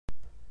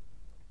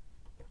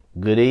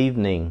Good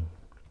evening.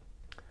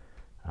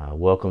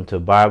 Welcome to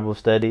Bible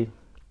study,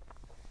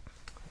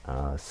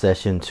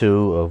 session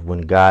 2 of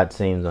When God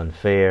Seems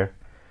Unfair.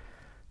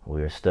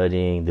 We are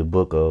studying the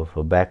book of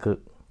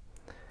Habakkuk.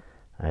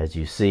 As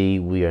you see,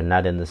 we are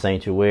not in the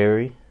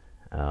sanctuary.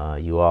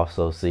 You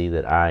also see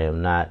that I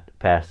am not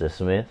Pastor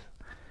Smith,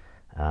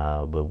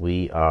 but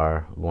we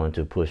are going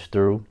to push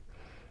through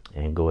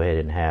and go ahead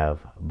and have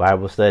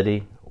Bible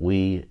study.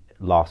 We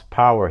lost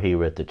power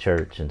here at the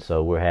church, and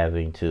so we're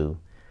having to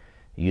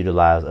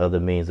utilize other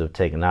means of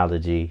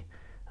technology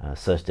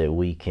such that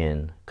we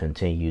can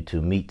continue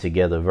to meet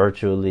together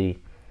virtually,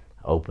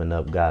 open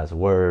up God's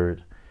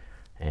Word,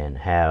 and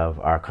have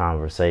our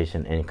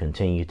conversation and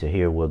continue to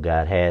hear what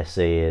God has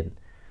said,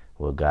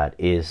 what God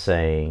is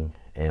saying,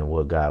 and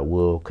what God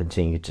will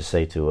continue to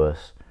say to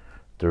us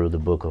through the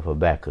book of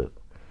Habakkuk.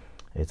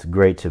 It's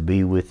great to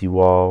be with you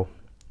all.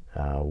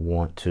 I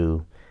want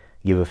to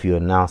give a few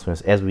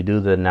announcements. As we do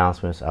the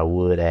announcements, I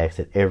would ask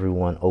that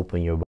everyone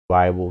open your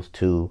Bibles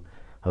to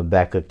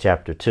Habakkuk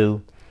chapter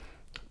 2.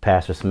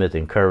 Pastor Smith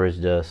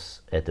encouraged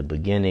us at the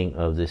beginning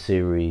of this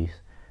series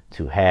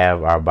to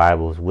have our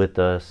Bibles with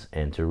us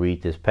and to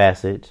read this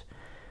passage.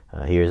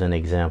 Here's an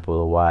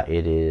example of why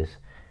it is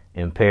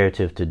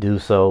imperative to do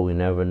so. We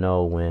never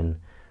know when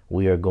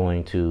we are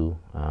going to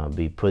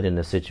be put in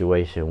a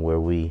situation where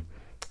we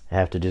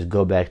have to just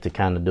go back to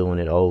kind of doing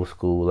it old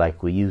school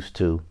like we used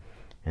to,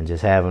 and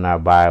just having our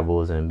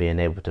Bibles and being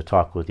able to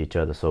talk with each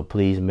other. So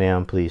please,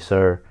 ma'am, please,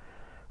 sir,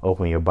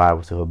 open your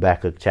Bibles to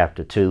Habakkuk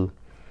chapter 2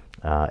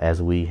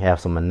 as we have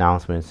some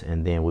announcements,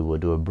 and then we will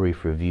do a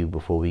brief review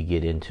before we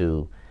get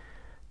into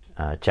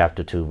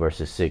chapter 2,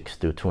 verses 6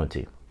 through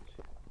 20.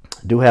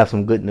 Do have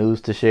some good news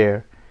to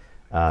share.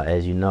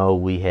 As you know,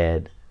 we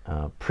had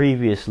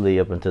previously,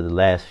 up until the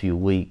last few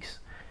weeks,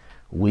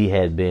 we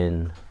had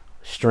been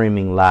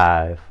streaming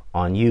live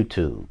on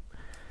YouTube.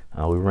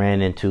 We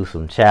ran into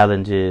some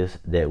challenges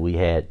that we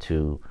had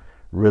to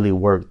really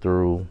work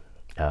through.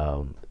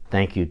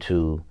 Thank you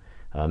to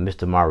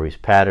Mr. Maurice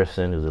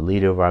Patterson, who's the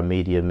leader of our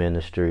media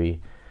ministry,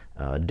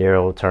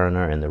 Daryl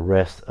Turner, and the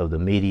rest of the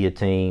media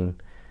team.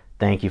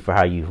 Thank you for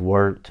how you've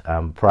worked.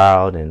 I'm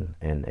proud and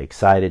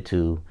excited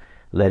to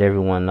let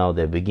everyone know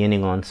that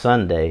beginning on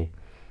Sunday,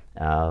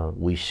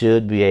 we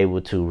should be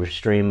able to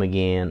stream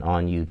again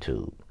on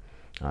YouTube.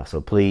 So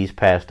please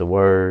pass the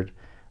word.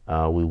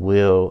 We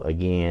will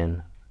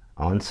again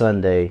on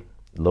Sunday.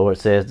 The Lord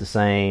says the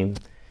same.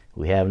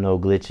 We have no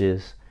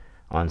glitches.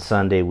 On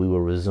Sunday, we will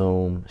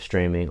resume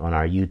streaming on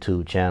our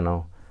YouTube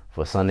channel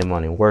for Sunday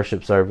morning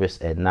worship service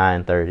at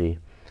 9:30,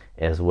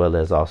 as well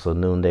as also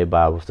noonday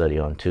Bible study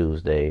on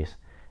Tuesdays,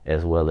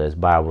 as well as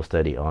Bible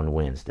study on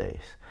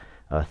Wednesdays.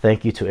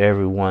 Thank you to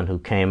everyone who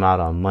came out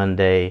on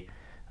Monday.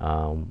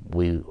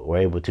 We were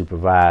able to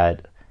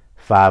provide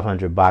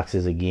 500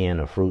 boxes again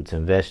of fruits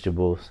and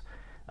vegetables.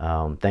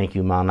 Thank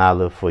you, Mount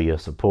Olive, for your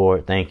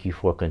support. Thank you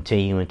for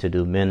continuing to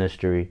do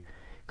ministry,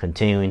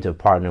 continuing to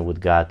partner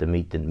with God to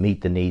meet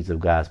the needs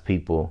of God's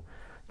people.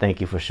 Thank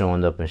you for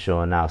showing up and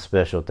showing out.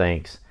 Special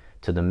thanks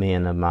to the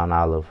men of Mount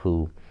Olive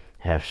who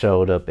have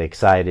showed up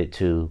excited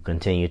to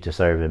continue to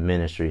serve in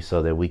ministry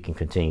so that we can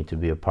continue to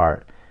be a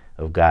part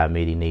of God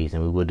meeting needs.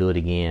 And we will do it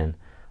again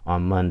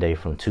on Monday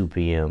from 2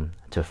 p.m.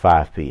 to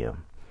 5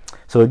 p.m.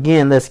 So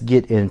again, let's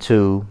get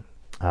into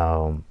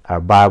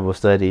our Bible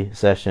study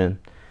session.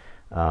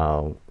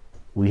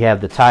 We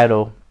have the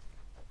title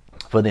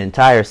for the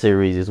entire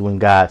series is When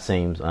God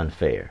Seems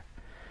Unfair.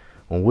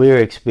 When we're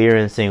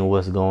experiencing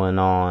what's going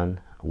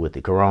on with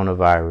the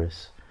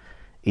coronavirus,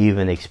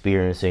 even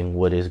experiencing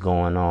what is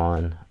going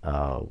on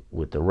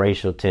with the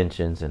racial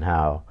tensions and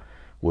how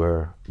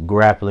we're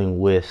grappling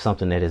with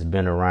something that has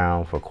been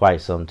around for quite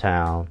some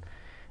time,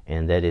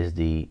 and that is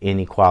the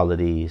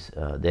inequalities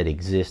that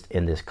exist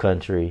in this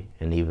country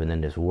and even in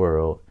this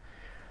world.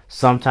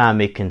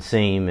 Sometimes it can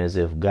seem as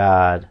if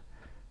God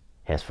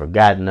has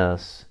forgotten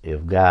us,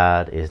 if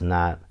God is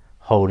not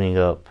holding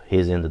up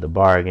his end of the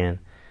bargain,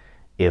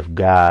 if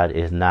God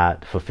is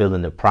not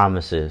fulfilling the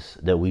promises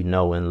that we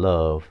know and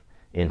love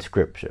in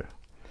Scripture.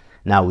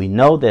 Now, we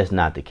know that's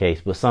not the case,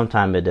 but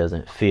sometimes it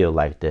doesn't feel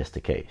like that's the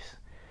case.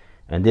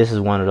 And this is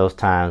one of those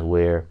times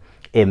where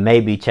it may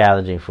be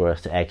challenging for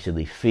us to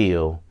actually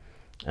feel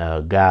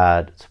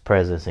God's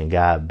presence and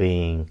God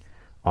being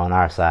on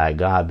our side,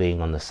 God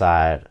being on the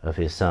side of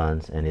his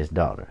sons and his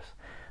daughters.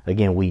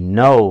 Again, we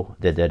know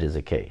that that is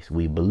the case.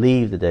 We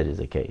believe that that is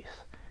the case.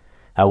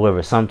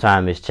 However,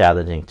 sometimes it's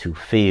challenging to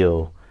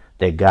feel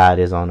that God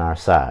is on our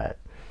side.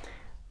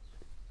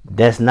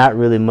 That's not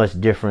really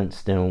much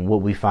difference than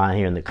what we find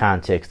here in the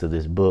context of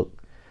this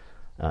book.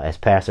 As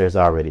Pastor has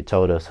already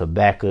told us,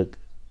 Habakkuk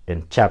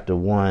in chapter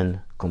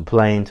 1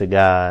 complained to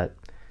God.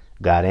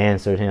 God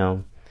answered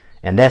him.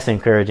 And that's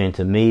encouraging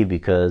to me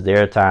because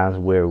there are times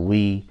where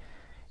we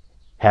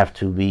have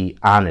to be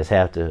honest,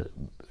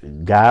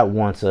 God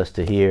wants us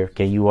to hear.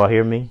 Can you all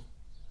hear me?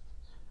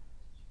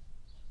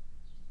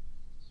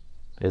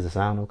 Is the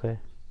sound okay?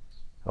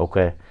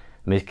 Okay.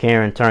 Miss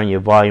Karen, turn your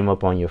volume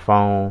up on your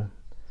phone.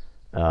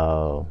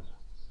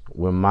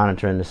 we're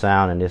monitoring the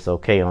sound and it's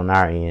okay on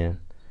our end.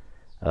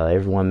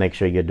 Everyone make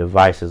sure your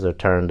devices are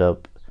turned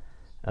up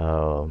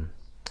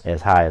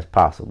as high as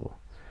possible.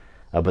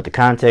 But the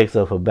context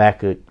of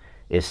Habakkuk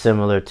is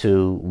similar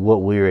to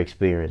what we're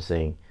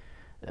experiencing.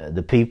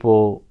 The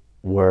people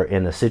were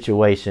in a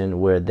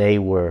situation where they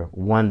were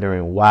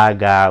wondering why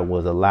God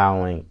was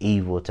allowing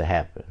evil to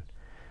happen,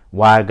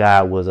 why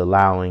God was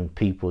allowing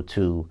people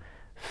to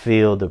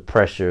feel the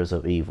pressures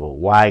of evil,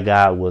 why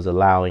God was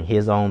allowing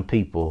his own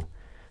people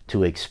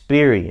to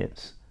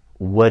experience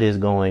what is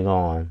going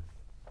on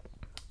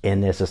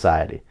in their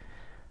society.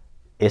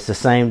 It's the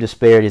same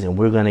disparities, and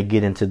we're going to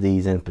get into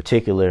these in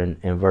particular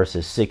in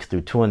verses 6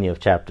 through 20 of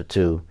chapter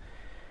 2.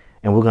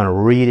 And we're going to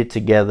read it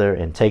together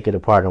and take it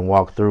apart and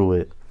walk through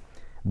it.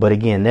 But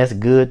again, that's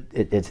good.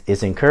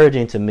 It's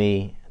encouraging to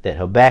me that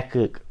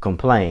Habakkuk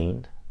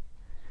complained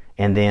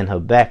and then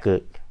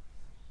Habakkuk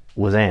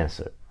was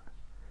answered.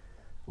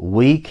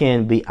 We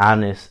can be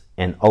honest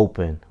and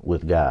open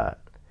with God.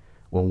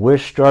 When we're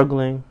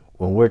struggling,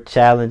 when we're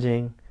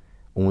challenging,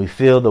 when we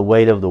feel the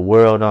weight of the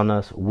world on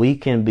us, we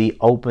can be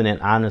open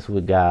and honest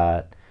with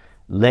God.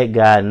 Let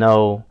God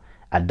know,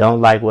 I don't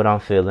like what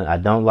I'm feeling. I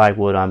don't like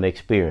what I'm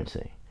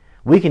experiencing.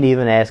 We can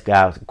even ask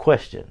God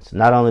questions.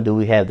 Not only do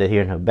we have that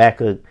here in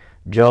Habakkuk,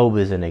 Job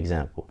is an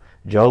example.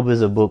 Job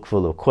is a book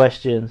full of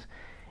questions,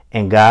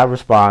 and God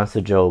responds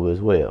to Job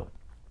as well.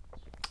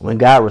 When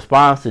God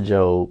responds to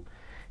Job,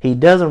 he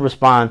doesn't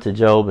respond to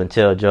Job and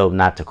tell Job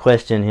not to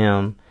question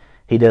him.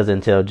 He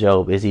doesn't tell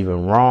Job it's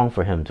even wrong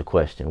for him to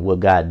question.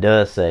 What God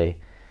does say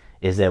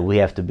is that we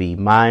have to be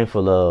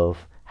mindful of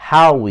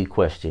how we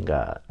question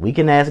God. We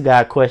can ask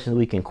God questions,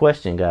 we can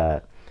question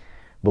God,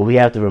 but we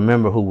have to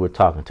remember who we're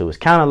talking to. It's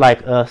kind of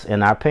like us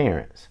and our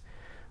parents.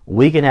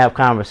 We can have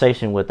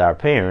conversation with our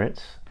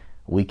parents.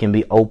 We can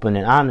be open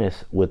and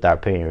honest with our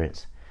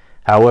parents.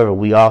 However,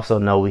 we also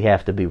know we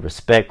have to be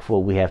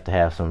respectful. We have to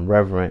have some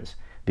reverence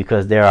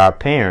because they're our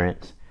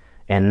parents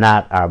and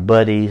not our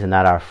buddies and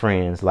not our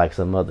friends like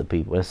some other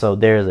people. And so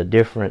there's a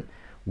different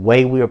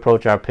way we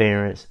approach our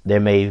parents. There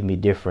may even be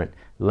different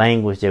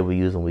language that we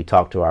use when we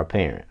talk to our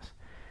parents.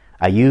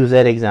 I use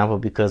that example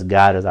because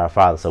God is our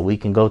Father. So we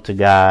can go to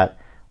God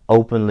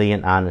openly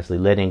and honestly,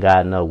 letting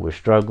God know we're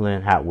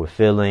struggling, how we're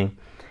feeling,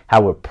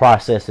 how we're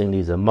processing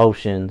these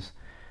emotions,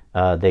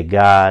 that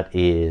God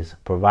is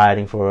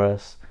providing for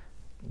us.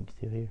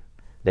 Still here?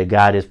 That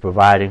God is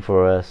providing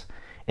for us.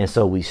 And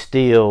so we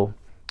still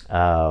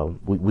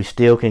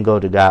can go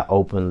to God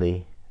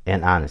openly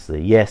and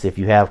honestly. Yes, if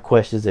you have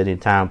questions at any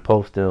time,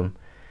 post them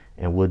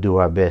and we'll do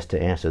our best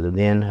to answer them.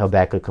 Then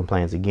Habakkuk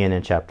complains again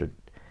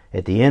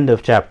at the end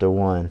of chapter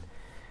 1.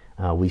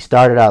 We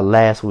started out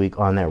last week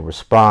on that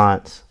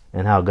response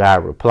and how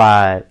God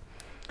replied.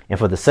 And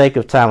for the sake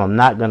of time, I'm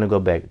not going to go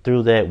back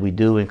through that. We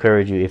do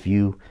encourage you, if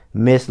you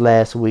missed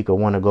last week or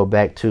want to go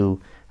back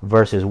to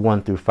verses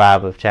 1 through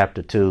 5 of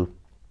chapter 2,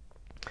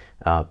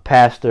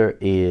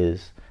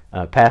 Pastor's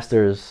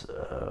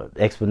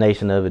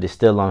explanation of it is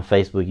still on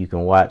Facebook. You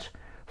can watch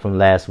from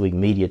last week.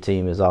 Media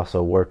team is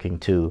also working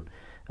to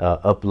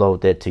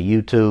upload that to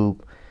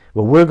YouTube.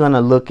 But we're going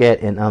to look at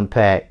and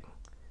unpack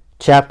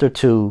chapter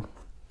 2,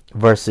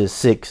 verses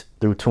 6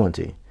 through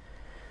 20.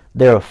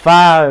 There are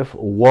 5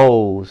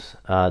 woes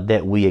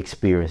that we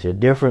experience here.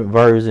 Different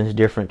versions,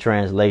 different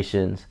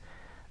translations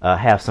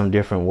have some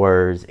different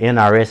words.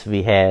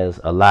 NRSV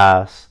has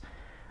alas.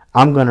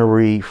 I'm going to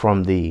read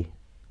from the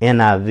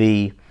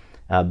NIV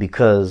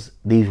because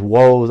these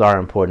woes are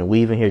important.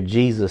 We even hear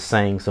Jesus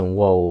saying some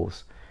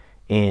woes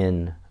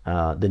in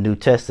the New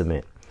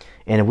Testament.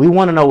 And if we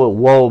want to know what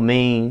woe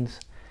means,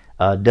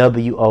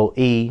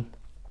 W-O-E,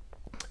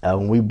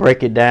 when we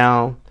break it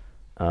down,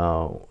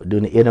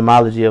 doing the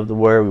etymology of the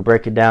word, we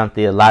break it down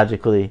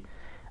theologically.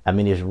 I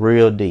mean, it's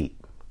real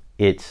deep.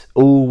 It's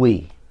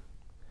ooh-wee.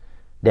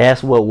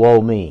 That's what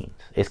woe means.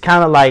 It's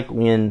kind of like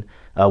when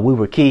we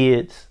were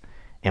kids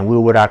and we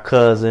were with our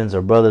cousins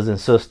or brothers and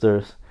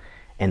sisters,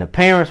 and the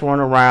parents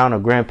weren't around or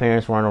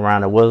grandparents weren't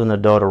around, there wasn't an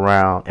adult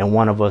around, and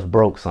one of us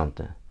broke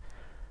something.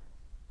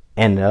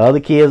 And the other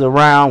kids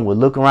around would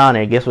look around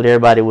and guess what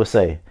everybody would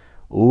say?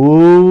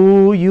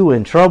 Ooh, you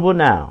in trouble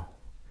now.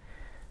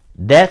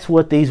 That's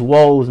what these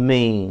woes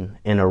mean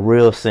in a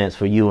real sense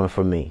for you and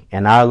for me.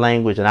 In our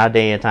language, in our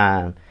day and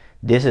time,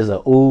 this is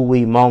a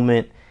ooh-wee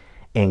moment.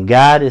 And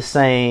God is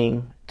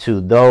saying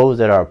to those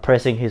that are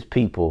oppressing his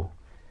people,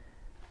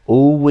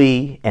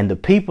 ooh-wee, and the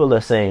people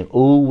are saying,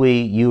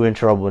 ooh-wee, you in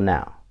trouble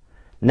now.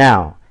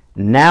 Now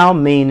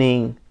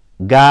meaning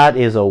God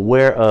is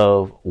aware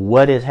of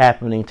what is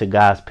happening to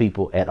God's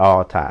people at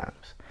all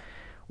times.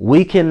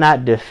 We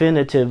cannot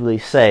definitively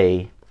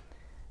say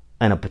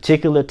in a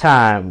particular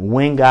time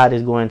when God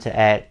is going to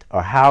act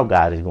or how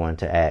God is going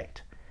to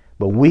act.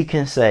 But we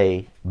can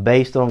say,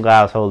 based on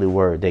God's holy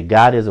word, that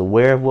God is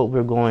aware of what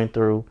we're going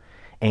through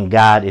and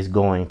God is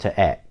going to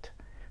act.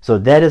 So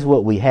that is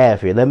what we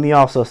have here. Let me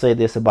also say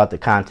this about the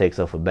context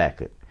of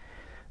Habakkuk.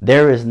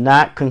 There is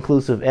not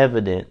conclusive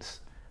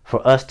evidence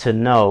for us to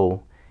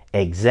know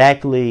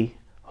exactly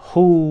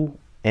who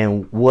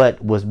and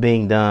what was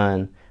being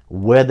done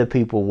where the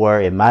people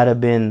were. It might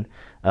have been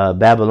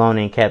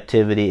Babylonian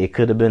captivity. It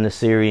could have been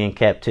Assyrian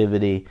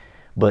captivity.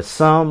 But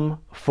some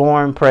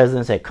foreign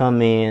presence had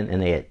come in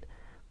and they had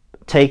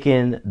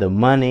taken the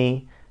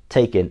money,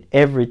 taken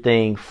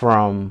everything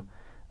from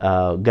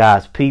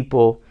God's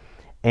people.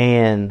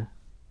 And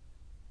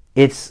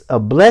it's a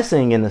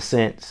blessing in the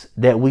sense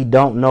that we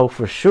don't know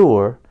for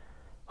sure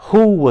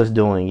who was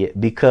doing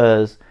it,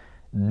 because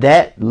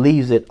that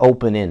leaves it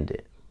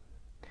open-ended.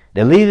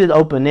 That leaves it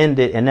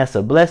open-ended, and that's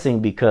a blessing,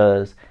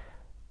 because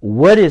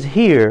what is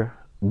here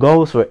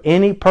goes for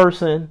any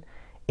person,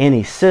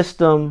 any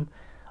system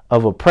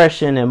of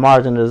oppression and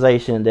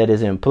marginalization that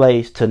is in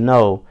place, to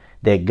know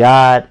that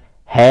God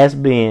has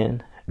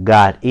been,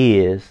 God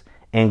is,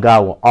 and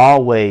God will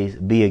always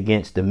be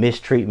against the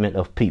mistreatment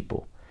of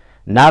people.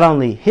 Not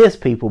only his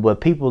people,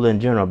 but people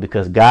in general,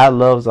 because God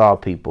loves all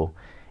people,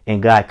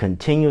 and God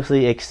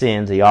continuously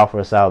extends the offer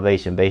of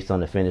salvation based on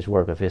the finished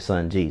work of his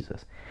son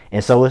Jesus.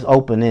 And so it's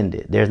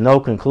open-ended. There's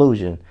no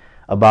conclusion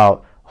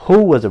about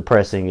who was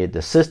oppressing it,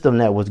 the system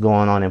that was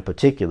going on in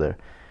particular.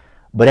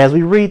 But as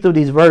we read through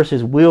these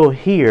verses, we'll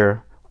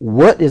hear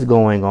what is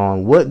going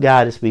on, what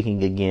God is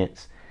speaking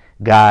against,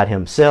 God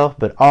himself,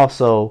 but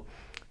also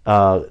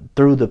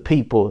through the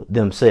people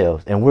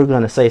themselves. And we're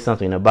going to say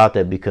something about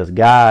that, because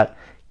God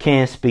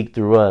can speak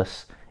through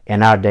us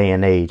in our day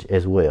and age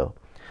as well.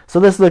 So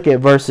let's look at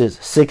verses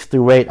 6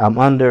 through 8. I'm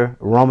under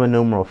Roman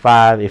numeral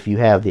 5. If you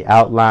have the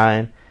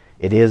outline,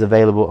 it is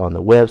available on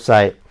the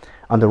website.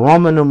 Under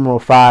Roman numeral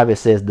 5, it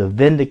says the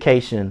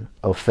vindication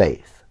of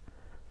faith.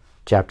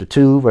 Chapter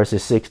 2,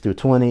 verses 6 through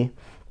 20.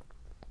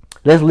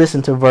 Let's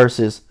listen to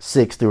verses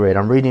 6 through 8.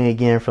 I'm reading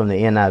again from the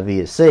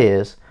NIV. It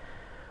says,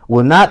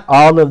 "Will not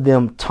all of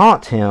them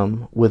taunt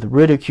him with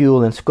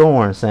ridicule and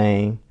scorn,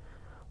 saying,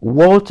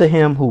 'Woe to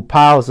him who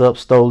piles up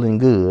stolen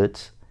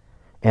goods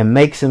and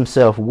makes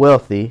himself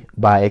wealthy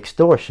by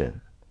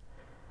extortion.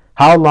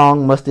 How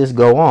long must this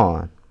go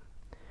on?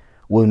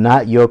 Will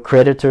not your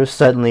creditors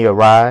suddenly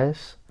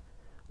arise?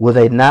 Will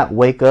they not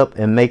wake up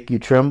and make you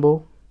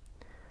tremble?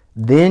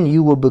 Then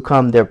you will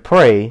become their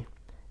prey,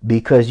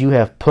 because you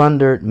have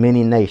plundered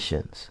many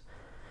nations.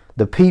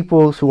 The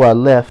peoples who are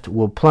left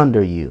will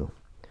plunder you.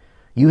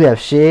 You have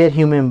shed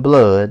human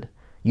blood.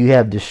 You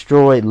have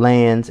destroyed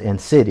lands and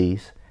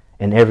cities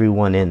and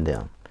everyone in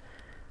them.'"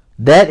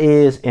 That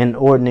is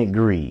inordinate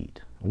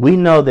greed. We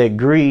know that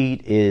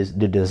greed is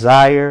the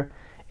desire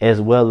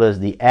as well as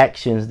the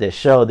actions that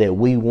show that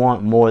we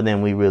want more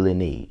than we really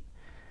need.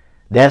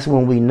 That's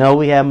when we know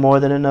we have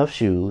more than enough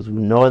shoes,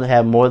 we know we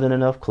have more than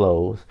enough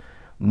clothes,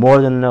 more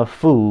than enough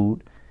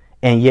food,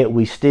 and yet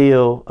we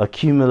still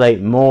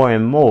accumulate more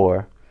and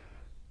more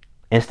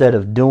instead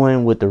of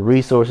doing with the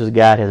resources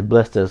God has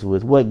blessed us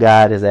with, what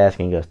God is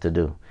asking us to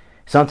do.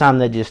 Sometimes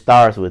that just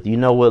starts with, you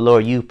know what,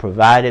 Lord, you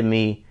provided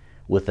me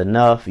with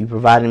enough. You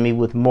provided me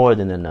with more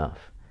than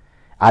enough.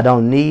 I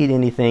don't need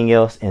anything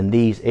else in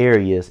these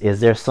areas.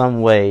 Is there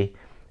some way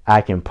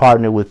I can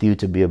partner with you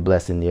to be a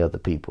blessing to other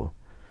people?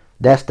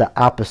 That's the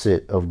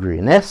opposite of greed.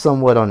 And that's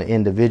somewhat on the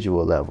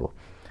individual level.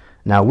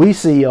 Now we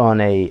see on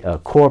a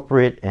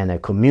corporate and a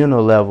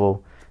communal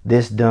level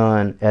this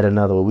done at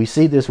another way. We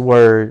see this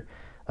word,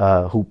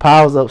 who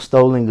piles up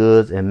stolen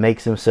goods and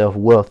makes himself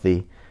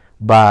wealthy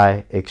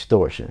by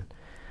extortion.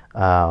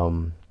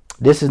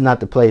 This is not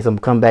the place. I'm going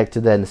to come back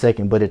to that in a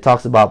second, but it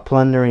talks about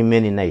plundering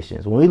many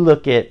nations. When we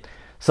look at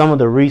some of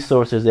the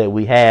resources that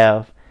we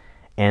have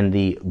and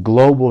the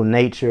global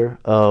nature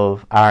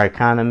of our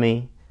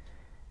economy,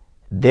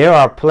 there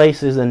are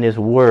places in this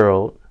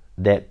world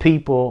that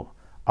people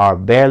are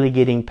barely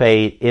getting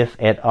paid, if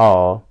at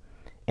all,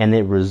 and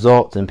it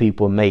results in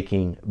people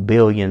making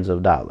billions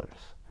of dollars.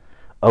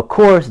 Of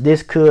course,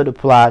 this could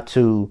apply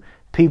to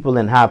people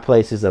in high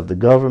places of the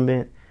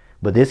government,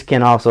 but this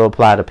can also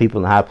apply to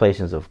people in high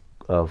places of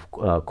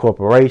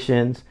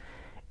corporations,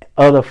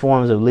 other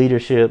forms of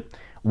leadership,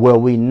 where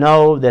we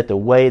know that the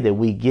way that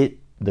we get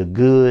the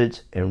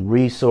goods and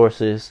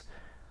resources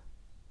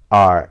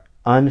are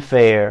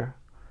unfair.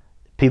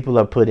 People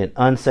are put in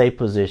unsafe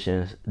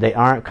positions. They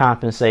aren't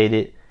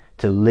compensated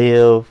to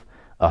live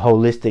a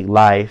holistic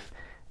life.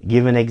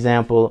 Give an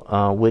example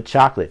with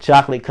chocolate.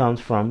 Chocolate comes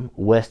from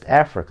West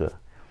Africa,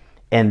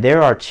 and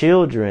there are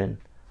children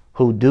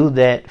who do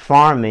that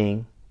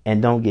farming and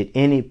don't get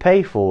any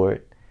pay for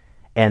it.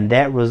 And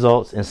that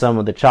results in some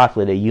of the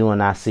chocolate that you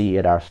and I see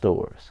at our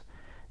stores.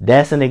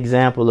 That's an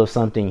example of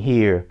something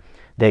here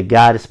that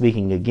God is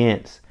speaking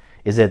against,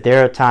 is that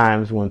there are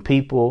times when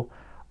people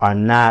are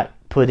not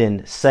put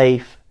in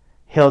safe,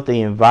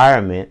 healthy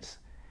environments,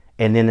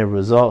 and then the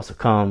results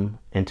come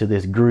into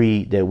this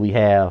greed that we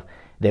have,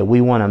 that we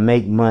want to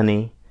make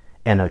money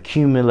and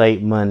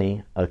accumulate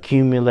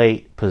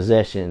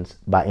possessions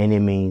by any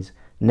means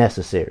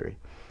necessary.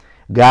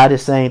 God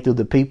is saying through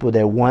the people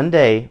that one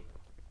day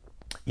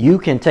you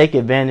can take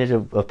advantage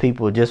of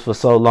people just for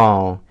so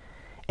long,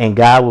 and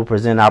God will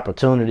present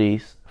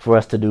opportunities for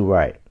us to do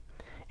right.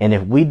 And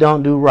if we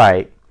don't do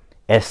right,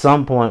 at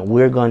some point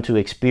we're going to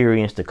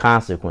experience the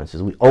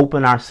consequences. We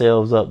open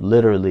ourselves up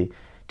literally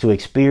to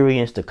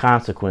experience the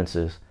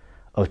consequences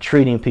of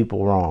treating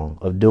people wrong,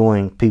 of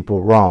doing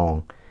people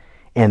wrong.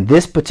 In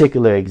this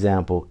particular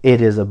example,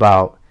 it is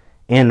about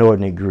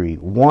inordinate greed,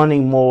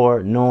 wanting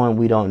more, knowing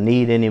we don't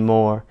need any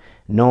more,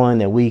 knowing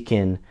that we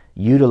can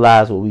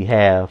utilize what we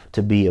have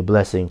to be a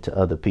blessing to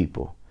other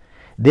people.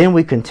 Then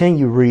we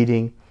continue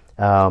reading.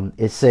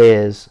 It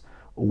says,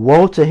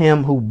 woe to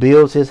him who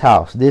builds his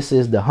house. This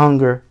is the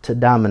hunger to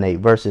dominate,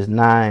 verses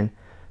 9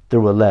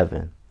 through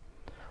 11.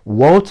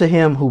 Woe to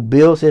him who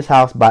builds his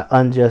house by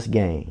unjust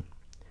gain,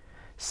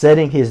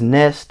 setting his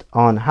nest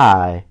on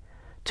high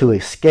to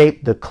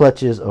escape the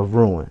clutches of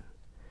ruin.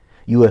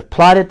 You have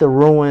plotted the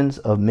ruins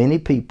of many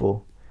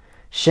people,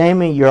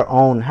 shaming your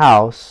own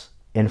house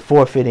and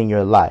forfeiting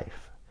your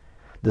life.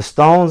 The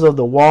stones of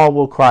the wall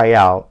will cry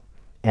out,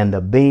 and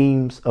the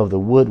beams of the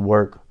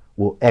woodwork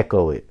will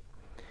echo it.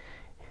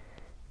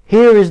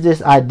 Here is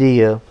this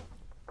idea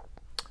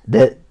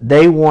that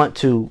they want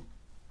to,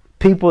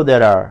 people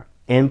that are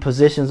in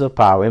positions of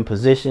power, in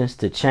positions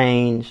to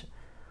change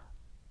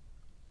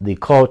the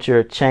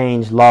culture,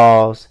 change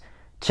laws,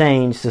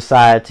 change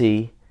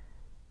society,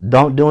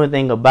 don't do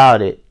anything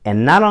about it.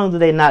 And not only do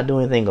they not do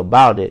anything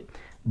about it,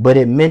 but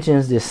it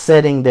mentions this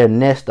setting their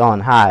nest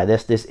on high.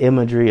 That's this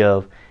imagery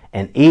of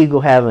an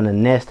eagle having a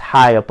nest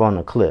high up on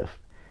a cliff.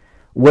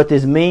 What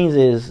this means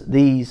is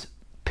these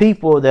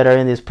people that are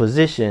in this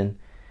position,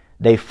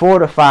 they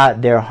fortify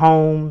their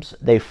homes,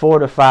 they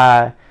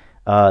fortify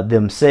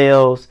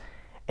themselves,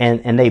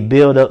 and they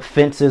build up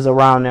fences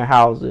around their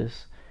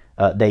houses.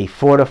 They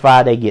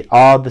fortify, they get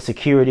all the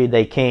security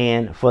they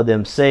can for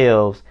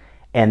themselves,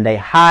 and they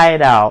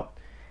hide out.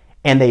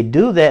 And they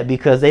do that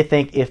because they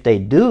think if they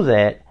do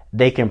that,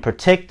 they can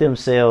protect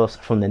themselves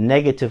from the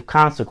negative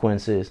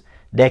consequences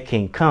that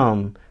can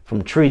come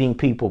from treating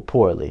people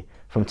poorly,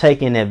 from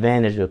taking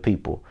advantage of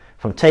people,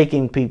 from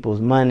taking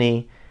people's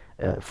money,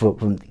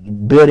 from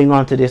building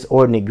onto this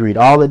ordinate greed.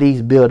 All of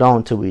these build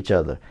onto each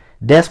other.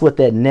 That's what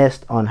that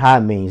nest on high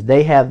means.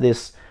 They have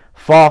this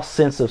false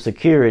sense of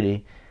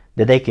security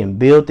that they can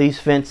build these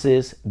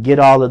fences, get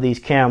all of these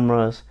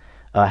cameras,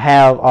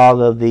 have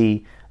all of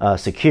the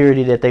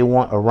security that they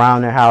want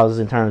around their houses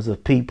in terms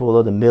of people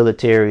or the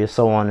military or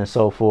so on and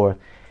so forth,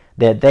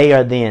 that they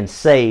are then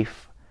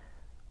safe.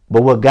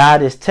 But what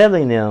God is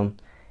telling them,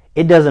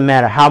 it doesn't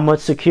matter how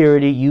much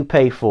security you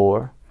pay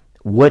for,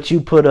 what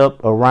you put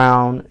up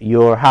around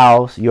your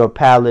house, your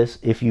palace,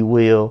 if you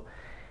will.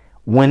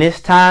 When it's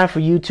time for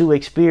you to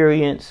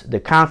experience the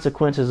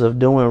consequences of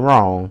doing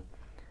wrong,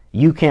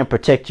 you can't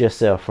protect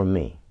yourself from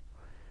me.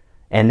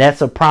 And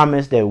that's a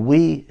promise that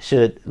we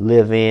should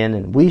live in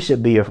and we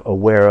should be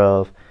aware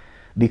of,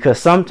 because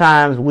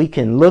sometimes we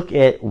can look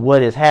at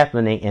what is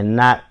happening and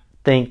not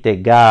think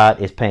that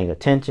God is paying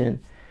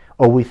attention,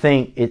 or we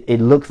think it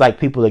looks like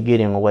people are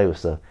getting away with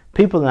stuff.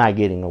 People are not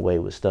getting away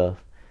with stuff.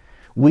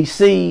 We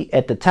see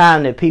at the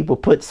time that people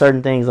put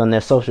certain things on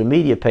their social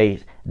media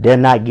page, they're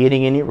not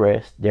getting any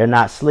rest. They're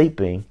not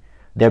sleeping.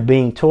 They're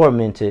being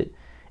tormented.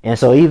 And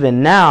so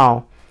even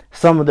now,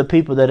 some of the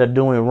people that are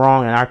doing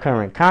wrong in our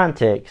current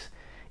context,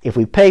 if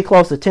we pay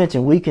close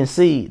attention, we can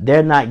see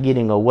they're not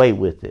getting away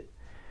with it.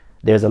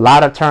 There's a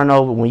lot of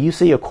turnover. When you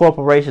see a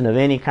corporation of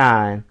any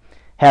kind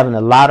having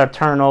a lot of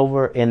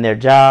turnover in their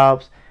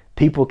jobs,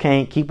 people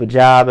can't keep a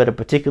job at a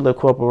particular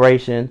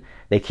corporation.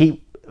 They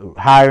keep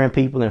hiring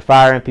people and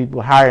firing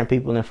people, hiring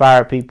people and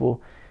firing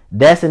people.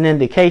 That's an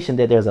indication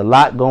that there's a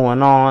lot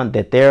going on,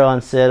 that they're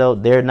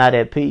unsettled, they're not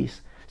at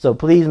peace. So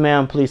please,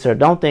 ma'am, please, sir,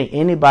 don't think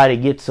anybody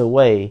gets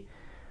away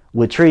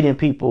with treating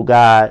people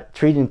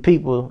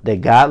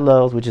that God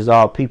loves, which is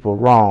all people,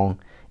 wrong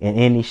in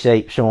any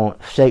shape,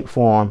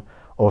 form,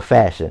 or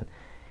fashion.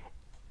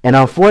 And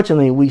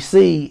unfortunately, we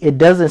see it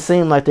doesn't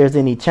seem like there's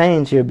any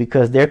change here,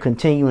 because they're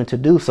continuing to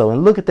do so.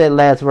 And look at that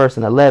last verse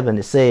in 11.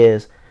 It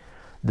says,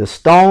 the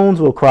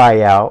stones will cry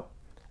out,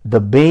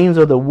 the beams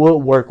of the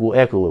woodwork will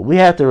echo it. We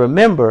have to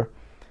remember,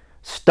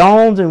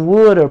 stones and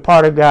wood are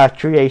part of God's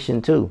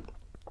creation too.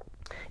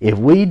 If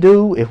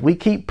we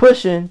keep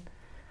pushing,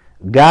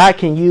 God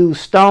can use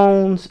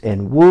stones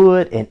and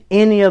wood and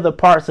any other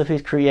parts of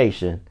his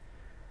creation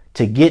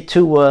to get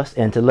to us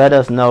and to let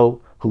us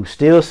know who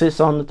still sits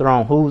on the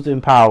throne, who's in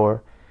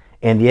power,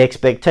 and the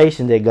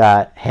expectation that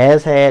God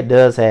has had,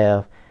 does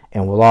have,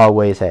 and will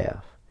always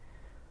have.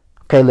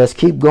 Okay, let's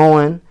keep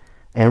going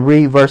and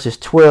read verses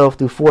 12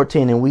 through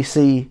 14, and we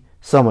see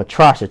some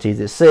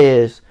atrocities. It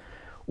says,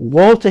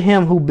 woe to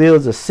him who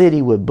builds a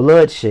city with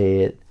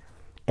bloodshed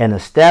and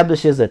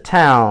establishes a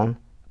town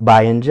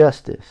by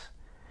injustice.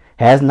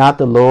 Has not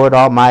the Lord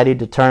Almighty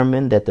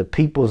determined that the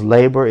people's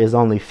labor is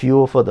only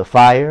fuel for the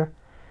fire,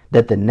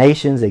 that the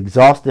nations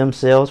exhaust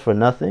themselves for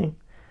nothing?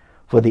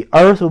 For the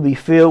earth will be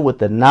filled with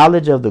the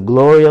knowledge of the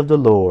glory of the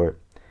Lord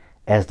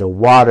as the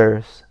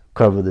waters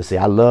cover the sea.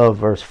 I love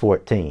verse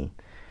 14.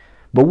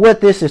 But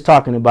what this is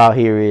talking about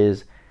here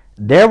is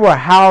there were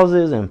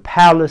houses and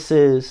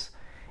palaces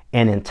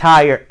and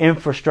entire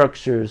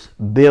infrastructures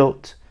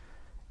built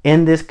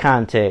in this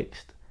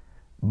context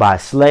by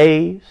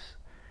slaves.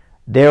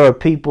 There are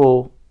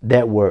people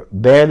that were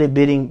barely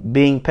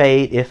being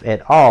paid, if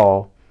at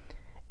all,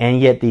 And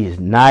yet these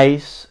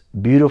nice,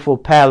 beautiful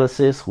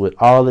palaces with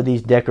all of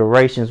these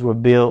decorations were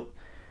built.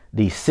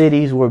 These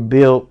cities were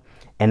built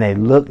and they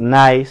looked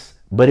nice,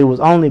 but it was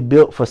only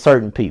built for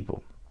certain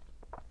people.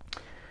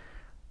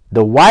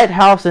 The White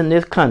House in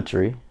this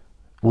country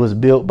was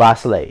built by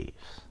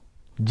slaves,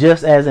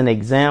 just as an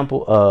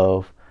example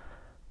of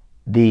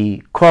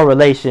the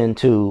correlation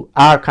to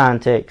our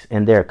context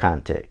and their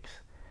context.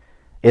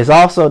 It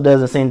also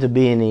doesn't seem to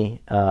be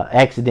any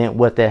accident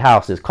what that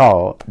house is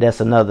called.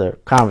 That's another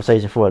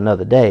conversation for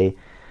another day.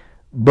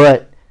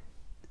 But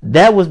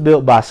that was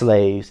built by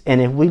slaves. And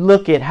if we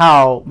look at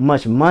how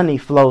much money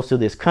flows to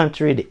this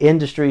country, the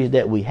industries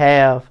that we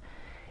have,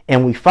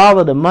 and we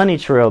follow the money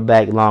trail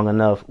back long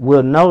enough,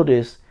 we'll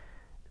notice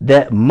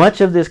that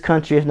much of this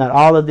country, if not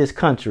all of this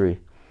country,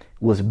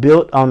 was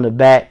built on the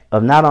back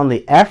of not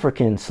only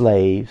African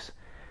slaves,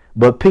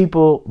 but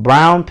people,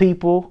 brown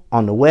people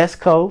on the West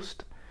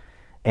Coast,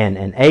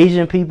 and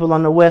Asian people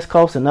on the West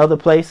Coast and other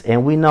places.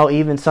 And we know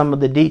even some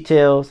of the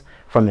details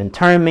from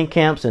internment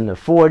camps in the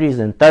 40s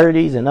and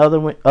 30s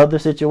and other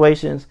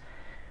situations.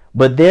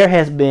 But there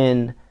has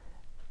been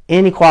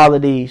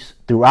inequalities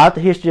throughout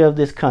the history of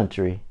this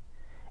country.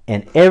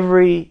 And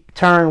every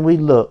turn we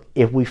look,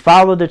 if we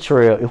follow the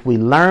trail, if we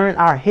learn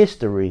our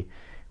history,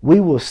 we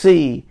will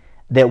see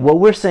that what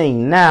we're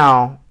seeing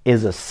now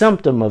is a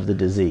symptom of the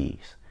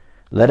disease.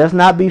 Let us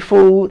not be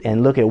fooled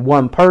and look at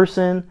one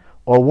person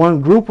or one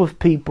group of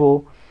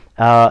people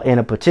in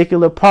a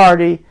particular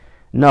party.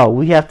 No,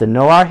 we have to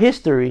know our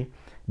history,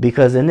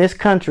 because in this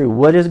country,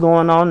 what is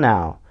going on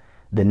now,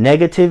 the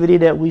negativity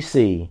that we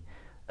see,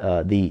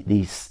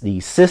 the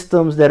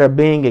systems that are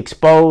being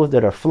exposed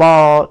that are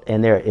flawed,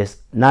 and there is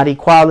not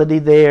equality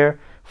there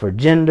for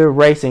gender,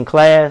 race, and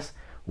class.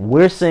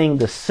 We're seeing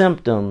the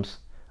symptoms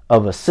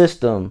of a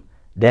system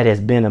that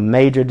has been a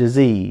major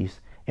disease,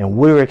 and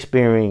we're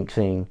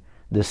experiencing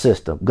the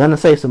system. Gonna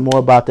say some more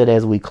about that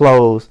as we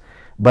close,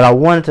 but I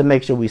wanted to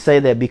make sure we say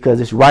that because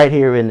it's right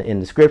here in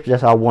the scripture.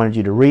 That's how I wanted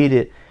you to read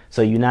it,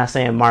 so you're not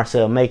saying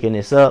Marcel making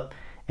this up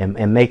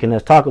and making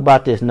us talk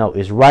about this. No,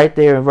 it's right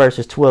there in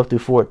verses 12 through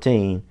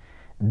 14.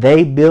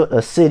 They built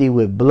a city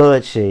with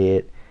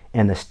bloodshed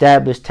and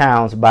established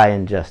towns by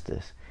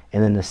injustice.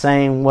 And in the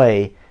same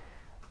way,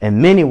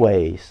 in many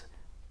ways,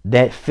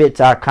 that fits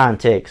our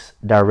context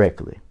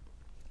directly.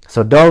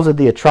 So those are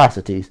the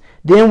atrocities.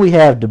 Then we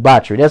have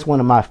debauchery. That's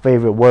one of my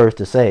favorite words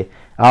to say.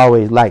 I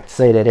always like to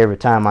say that every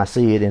time I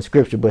see it in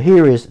scripture. But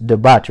here is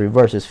debauchery,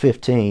 verses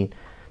 15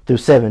 through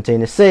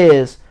 17. It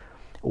says,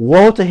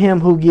 "Woe to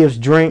him who gives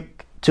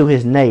drink to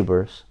his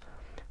neighbors,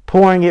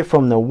 pouring it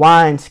from the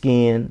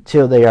wineskin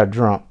till they are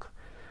drunk,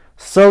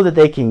 so that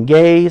they can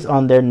gaze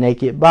on their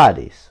naked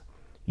bodies.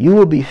 You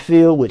will be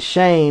filled with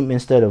shame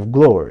instead of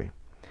glory.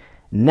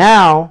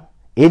 Now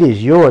it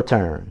is your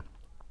turn.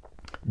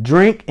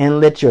 Drink and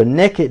let your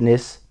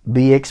nakedness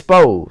be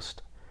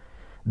exposed.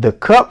 The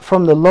cup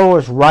from the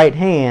Lord's right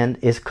hand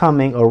is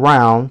coming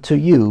around to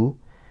you,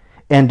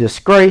 and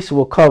disgrace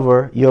will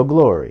cover your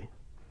glory.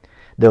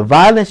 The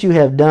violence you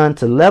have done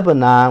to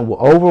Lebanon will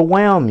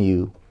overwhelm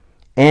you,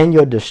 and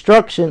your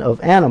destruction of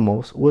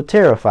animals will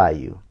terrify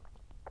you.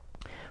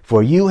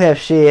 For you have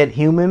shed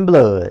human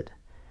blood.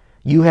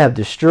 You have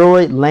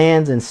destroyed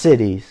lands and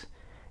cities,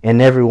 and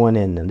everyone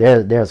in them."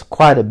 There's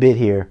quite a bit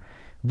here.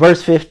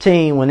 Verse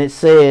 15, when it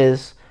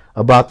says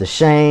about the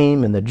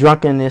shame and the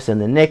drunkenness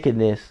and the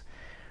nakedness,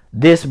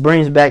 this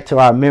brings back to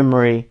our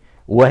memory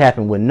what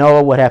happened with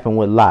Noah, what happened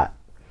with Lot.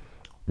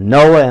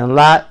 Noah and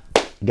Lot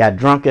got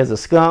drunk as a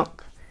skunk,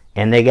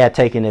 and they got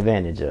taken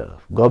advantage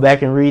of. Go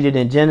back and read it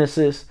in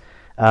Genesis.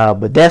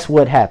 But that's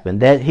what happened.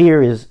 That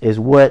here is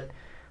what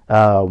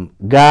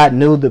God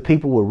knew the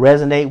people would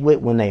resonate with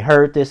when they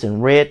heard this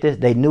and read this.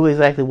 They knew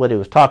exactly what it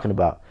was talking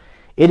about.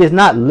 It is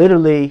not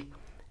literally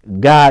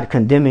God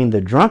condemning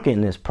the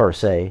drunkenness per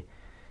se.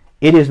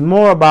 It is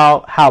more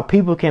about how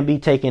people can be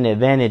taken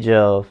advantage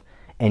of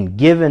and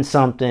given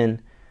something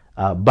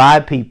by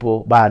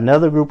people, by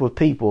another group of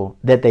people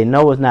that they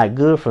know is not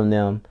good from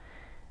them,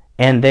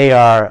 and they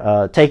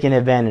are taking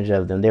advantage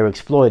of them. They're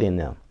exploiting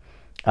them.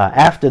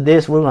 After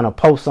this, we're going to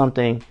post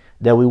something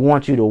that we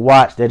want you to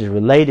watch that is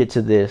related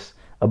to this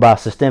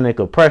about systemic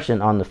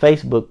oppression on the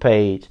Facebook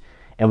page.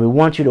 And we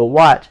want you to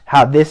watch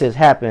how this has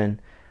happened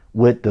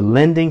with the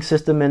lending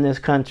system in this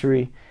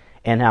country,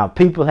 and how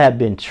people have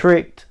been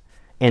tricked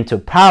into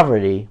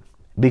poverty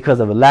because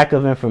of a lack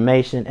of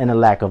information and a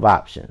lack of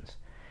options.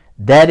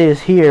 That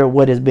is here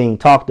what is being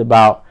talked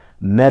about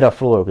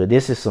metaphorically.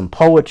 This is some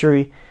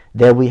poetry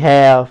that we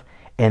have,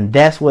 and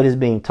that's what is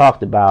being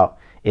talked about,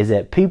 is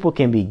that people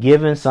can be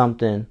given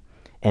something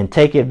and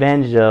taken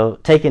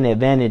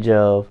advantage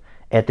of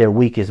at their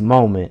weakest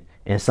moment,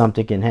 and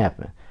something can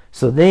happen.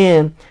 So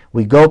then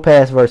we go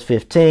past verse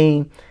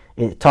 15.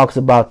 It talks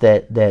about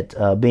that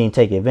being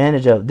taken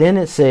advantage of. Then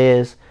it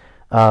says,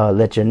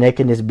 let your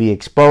nakedness be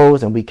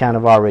exposed, and we kind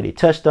of already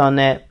touched on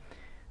that.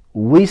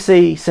 We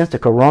see, since the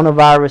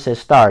coronavirus has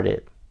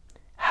started,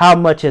 how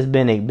much has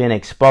been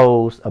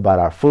exposed about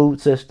our food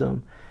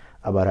system,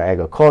 about our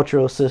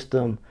agricultural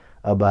system,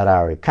 about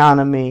our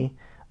economy,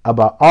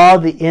 about all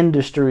the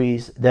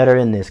industries that are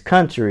in this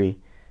country,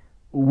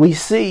 we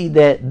see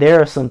that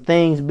there are some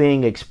things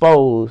being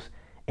exposed,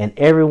 and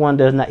everyone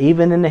does not,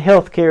 even in the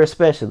healthcare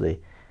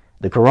especially.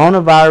 The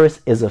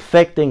coronavirus is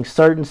affecting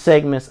certain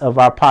segments of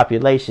our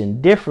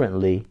population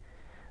differently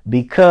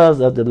because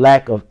of the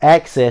lack of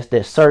access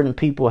that certain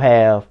people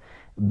have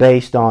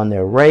based on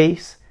their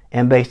race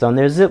and based on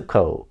their zip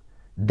code.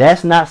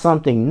 That's not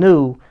something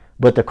new,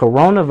 but the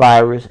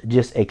coronavirus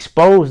just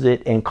exposed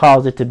it and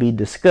caused it to be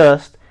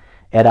discussed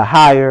at a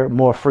higher,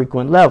 more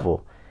frequent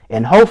level.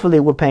 And hopefully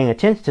we're paying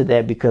attention to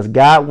that because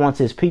God wants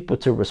his people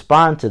to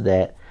respond to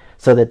that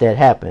so that that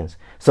happens.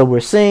 So we're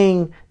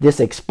seeing this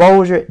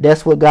exposure.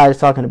 That's what God is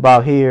talking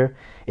about here.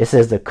 It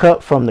says the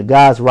cup from the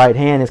God's right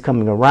hand is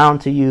coming around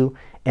to you,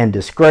 and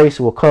disgrace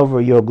will cover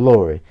your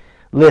glory.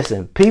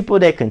 Listen, people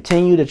that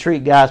continue to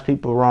treat God's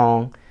people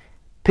wrong,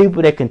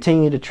 people that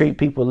continue to treat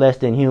people less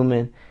than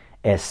human,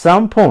 at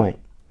some point,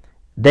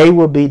 they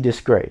will be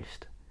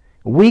disgraced.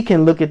 We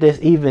can look at this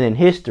even in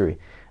history.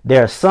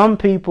 There are some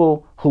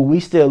people who we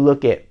still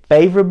look at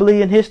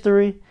favorably in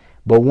history,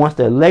 but once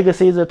their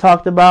legacies are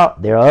talked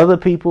about, there are other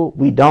people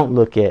we don't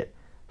look at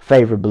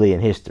favorably in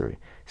history.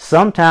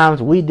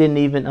 Sometimes we didn't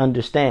even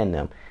understand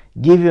them.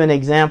 Give you an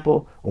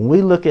example. When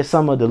we look at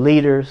some of the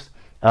leaders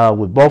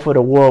with both of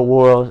the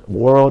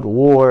world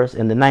wars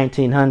in the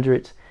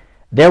 1900s,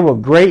 there were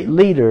great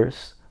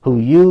leaders who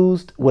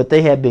used what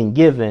they had been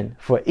given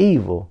for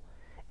evil,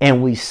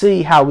 and we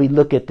see how we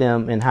look at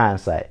them in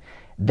hindsight.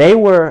 They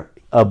were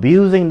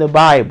abusing the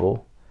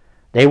Bible.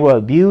 They were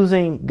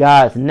abusing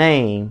God's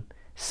name,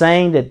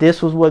 saying that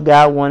this was what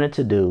God wanted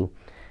to do.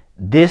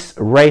 This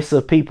race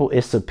of people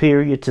is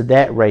superior to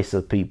that race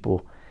of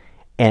people.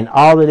 And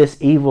all of this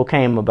evil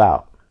came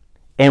about.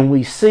 And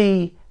we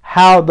see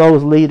how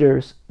those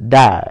leaders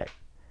died.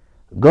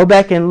 Go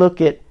back and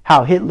look at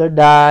how Hitler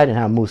died and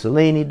how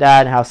Mussolini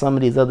died and how some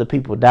of these other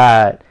people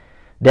died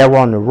that were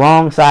on the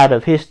wrong side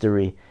of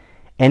history.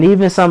 And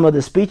even some of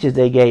the speeches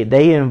they gave,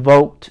 they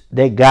invoked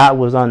that God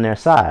was on their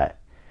side.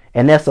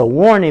 And that's a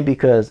warning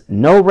because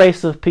no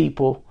race of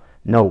people,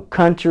 no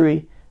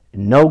country,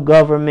 no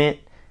government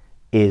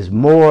is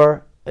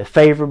more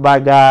favored by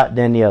God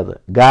than the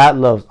other. God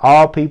loves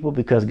all people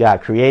because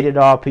God created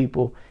all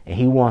people and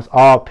he wants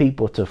all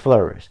people to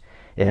flourish.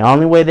 And the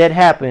only way that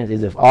happens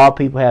is if all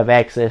people have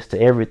access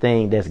to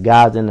everything that's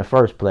God's in the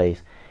first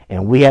place.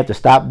 And we have to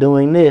stop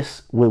doing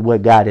this with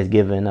what God has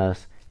given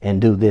us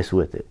and do this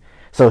with it.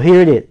 So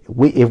here it is.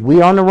 If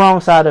we're on the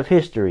wrong side of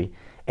history,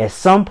 at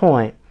some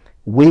point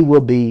we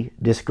will be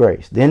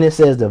disgraced. Then it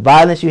says the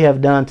violence you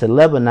have done to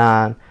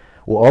Lebanon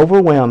will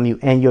overwhelm you,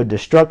 and your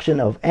destruction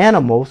of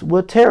animals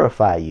will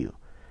terrify you.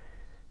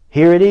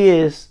 Here it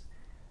is.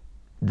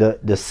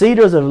 The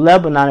cedars of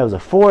Lebanon. There was a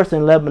forest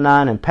in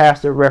Lebanon, and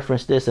Pastor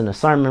referenced this in a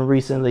sermon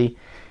recently.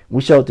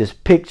 We showed this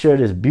picture,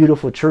 this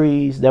beautiful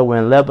trees that were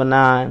in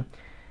Lebanon.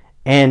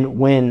 And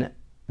when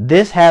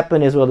this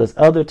happened, as well as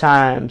other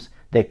times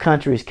that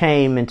countries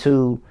came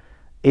into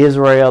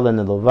Israel and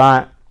the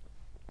Levant,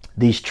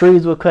 these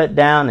trees were cut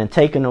down and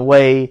taken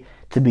away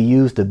to be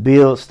used to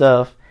build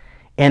stuff.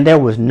 And there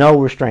was no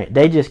restraint.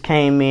 They just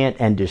came in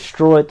and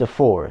destroyed the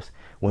forest.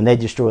 When they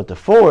destroyed the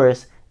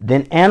forest,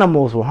 then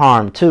animals were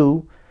harmed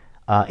too,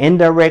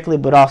 indirectly,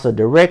 but also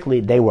directly.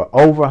 They were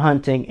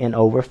overhunting and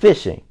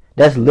overfishing.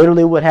 That's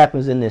literally what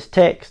happens in this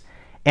text.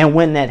 And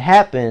when that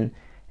happened,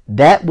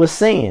 that was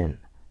sin.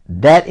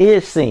 That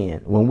is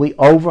sin. When we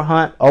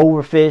overhunt,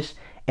 overfish,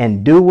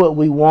 and do what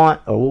we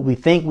want or what we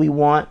think we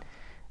want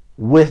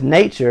with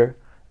nature,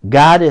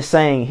 God is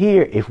saying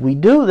here, if we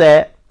do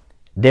that,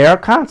 there are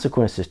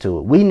consequences to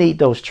it. We need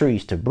those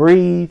trees to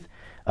breathe.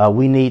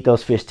 We need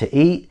those fish to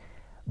eat.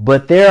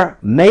 But there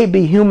may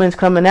be humans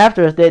coming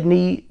after us that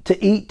need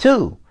to eat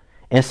too.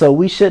 And so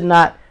we should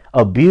not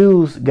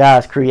abuse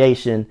God's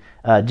creation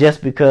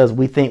just because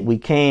we think we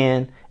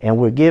can and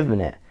we're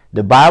given it.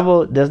 The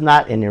Bible does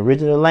not, in the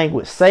original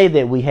language, say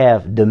that we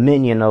have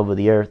dominion over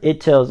the earth. It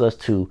tells us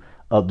to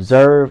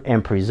observe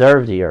and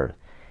preserve the earth.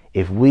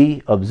 If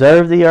we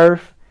observe the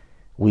earth,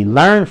 we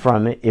learn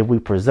from it. If we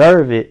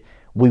preserve it,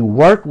 we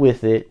work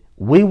with it,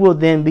 we will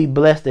then be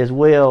blessed as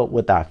well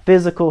with our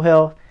physical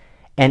health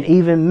and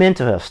even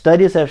mental health.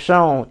 Studies have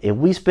shown if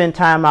we spend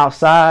time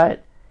outside,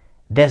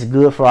 that's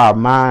good for our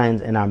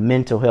minds and our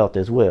mental health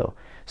as well.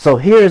 So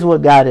here's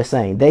what God is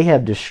saying. They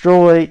have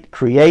destroyed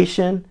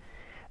creation.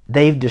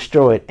 They've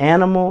destroyed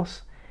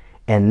animals.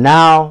 And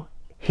now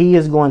he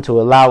is going to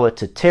allow it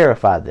to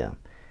terrify them.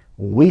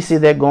 We see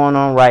that going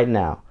on right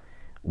now.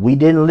 We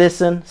didn't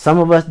listen. Some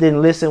of us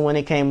didn't listen when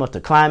it came up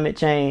to climate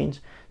change.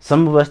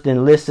 Some of us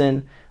didn't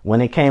listen when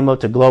it came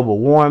up to global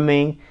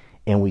warming,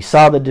 and we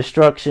saw the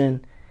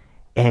destruction,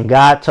 and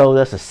God told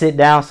us to sit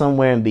down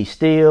somewhere and be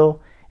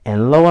still.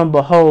 And lo and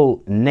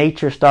behold,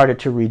 nature started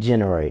to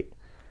regenerate.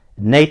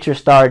 Nature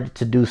started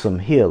to do some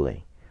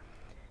healing.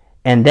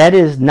 And that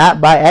is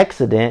not by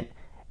accident.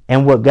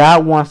 And what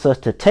God wants us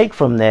to take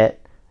from that,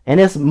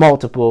 and it's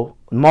multiple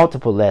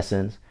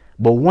lessons,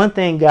 but one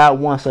thing God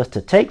wants us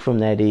to take from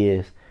that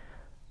is,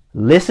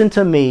 listen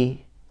to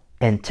me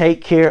and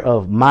take care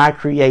of my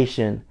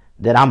creation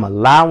that I'm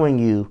allowing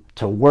you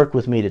to work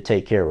with me to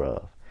take care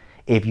of.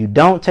 If you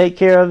don't take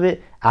care of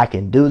it, I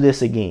can do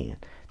this again.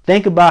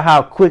 Think about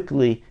how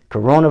quickly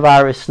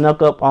coronavirus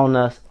snuck up on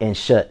us and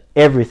shut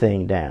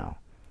everything down.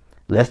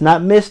 Let's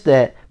not miss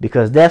that,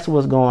 because that's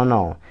what's going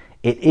on.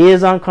 It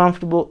is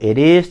uncomfortable. It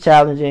is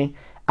challenging.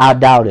 I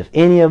doubt if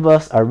any of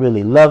us are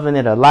really loving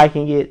it or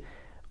liking it.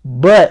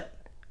 But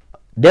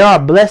there are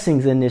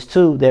blessings in this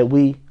too that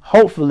we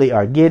hopefully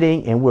are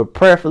getting, and we're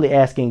prayerfully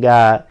asking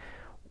God,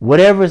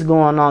 whatever is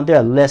going on, there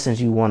are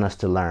lessons you want us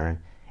to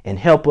learn, and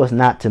help us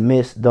not to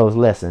miss those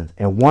lessons.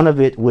 And one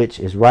of it, which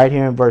is right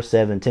here in verse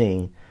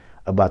 17,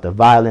 about the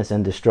violence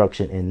and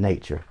destruction in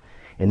nature.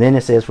 And then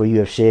it says, for you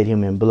have shed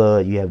human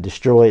blood, you have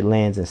destroyed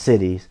lands and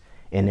cities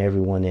and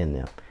everyone in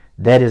them.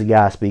 That is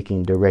God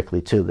speaking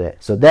directly to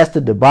that. So that's the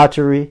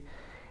debauchery.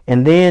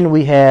 And then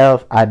we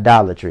have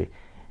idolatry.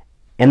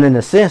 And in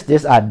a sense,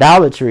 this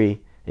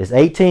idolatry is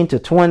 18 to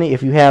 20.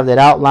 If you have that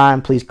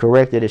outline, please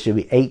correct it. It should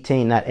be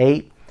 18, not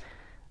 8.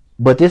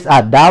 But this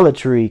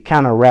idolatry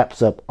kind of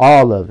wraps up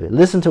all of it.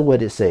 Listen to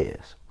what it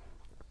says.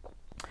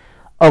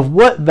 Of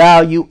what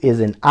value is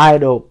an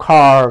idol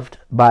carved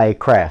by a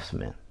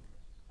craftsman,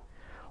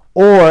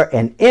 or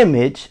an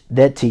image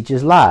that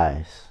teaches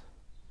lies?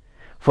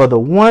 For the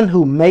one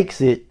who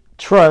makes it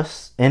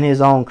trusts in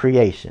his own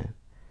creation.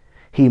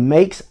 He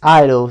makes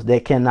idols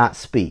that cannot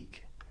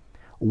speak.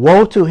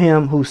 Woe to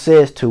him who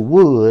says to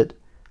wood,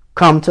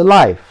 come to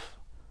life,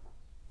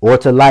 or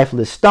to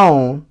lifeless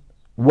stone,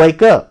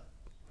 wake up.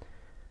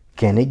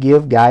 Can it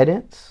give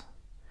guidance?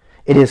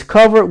 It is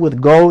covered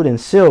with gold and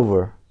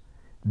silver.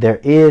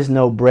 There is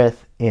no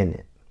breath in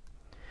it.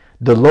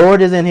 The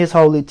Lord is in his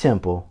holy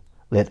temple.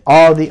 Let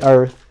all the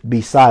earth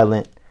be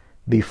silent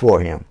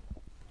before him.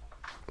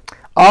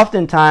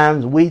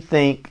 Oftentimes we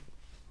think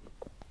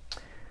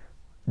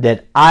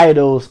that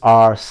idols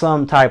are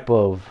some type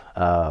of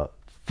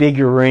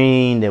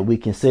figurine that we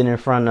can sit in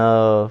front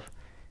of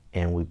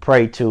and we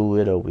pray to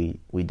it, or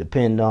we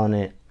depend on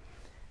it.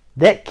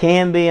 That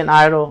can be an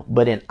idol,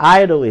 but an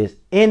idol is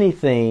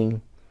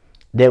anything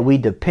that we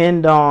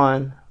depend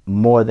on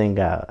more than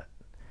God.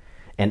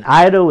 An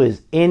idol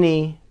is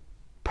any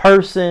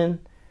person,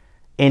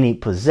 any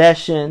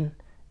possession.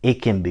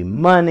 It can be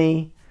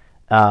money.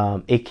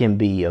 It can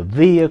be a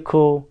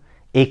vehicle.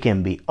 It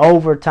can be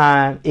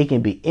overtime. It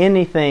can be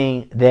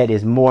anything that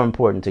is more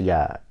important to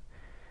God.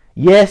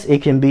 Yes,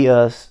 it can be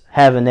us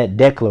having that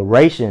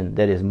declaration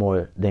that is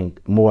more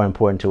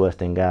important to us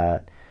than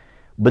God.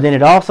 But then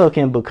it also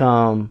can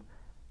become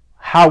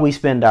how we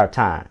spend our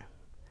time.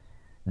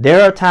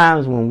 There are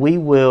times when we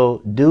will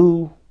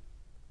do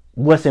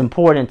what's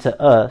important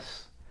to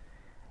us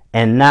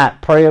and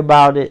not pray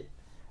about it,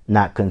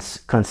 not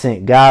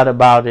consent God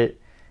about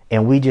it,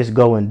 and we just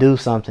go and do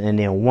something and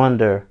then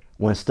wonder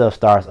when stuff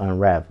starts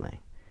unraveling.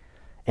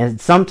 And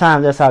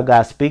sometimes that's how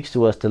God speaks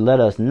to us, to let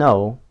us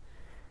know,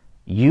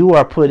 you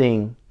are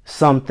putting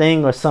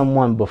something or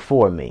someone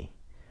before me.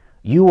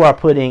 You are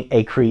putting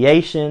a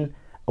creation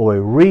or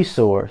a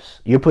resource.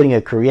 You're putting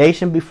a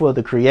creation before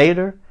the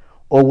creator,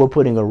 or we're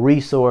putting a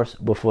resource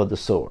before the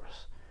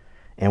source.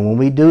 And when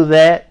we do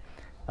that,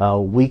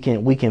 we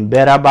can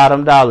bet our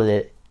bottom dollar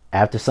that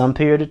after some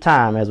period of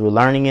time, as we're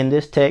learning in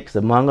this text,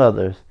 among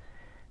others,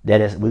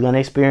 we're going to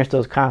experience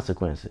those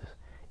consequences.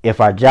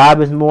 If our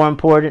job is more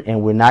important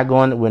and we're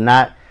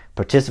not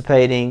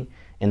participating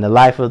in the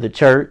life of the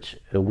church,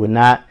 we're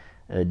not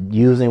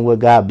using what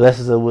God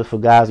blesses us with for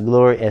God's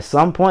glory, at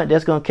some point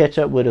that's going to catch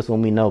up with us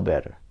when we know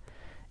better.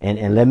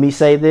 And let me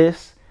say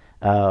this,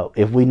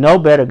 if we know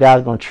better,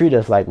 God's going to treat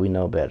us like we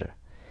know better.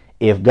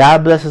 If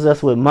God blesses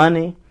us with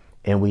money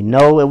and we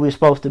know what we're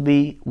supposed to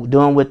be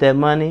doing with that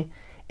money,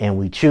 and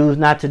we choose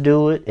not to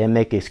do it and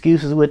make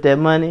excuses with that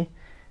money,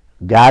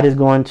 God is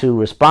going to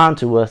respond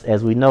to us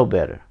as we know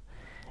better.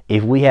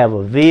 If we have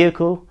a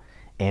vehicle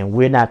and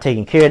we're not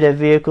taking care of that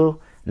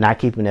vehicle, not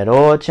keeping that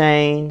oil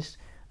changed,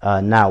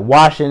 not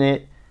washing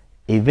it,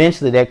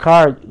 eventually that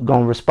car is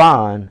going to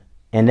respond,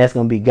 and that's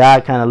going to be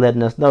God kind of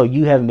letting us know,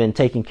 you haven't been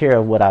taking care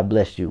of what I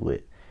blessed you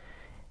with.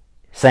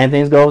 Same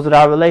thing goes with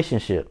our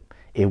relationship.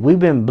 If we've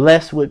been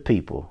blessed with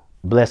people,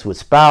 blessed with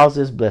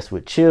spouses, blessed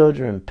with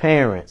children,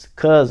 parents,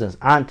 cousins,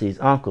 aunties,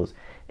 uncles,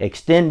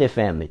 extended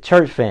family,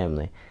 church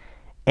family,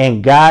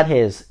 and God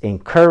has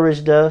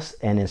encouraged us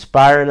and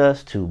inspired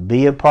us to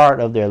be a part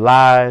of their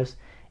lives,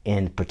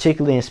 and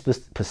particularly in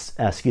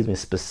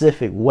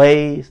specific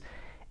ways,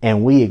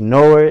 and we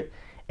ignore it,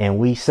 and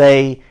we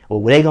say,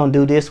 well, they're going to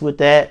do this with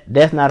that.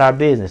 That's not our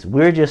business.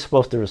 We're just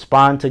supposed to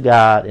respond to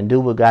God and do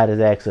what God has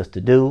asked us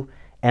to do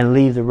and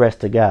leave the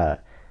rest to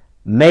God.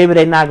 Maybe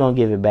they're not going to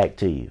give it back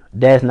to you.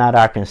 That's not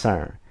our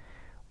concern.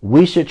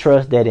 We should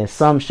trust that in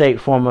some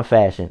shape, form, or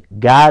fashion,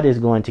 God is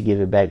going to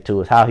give it back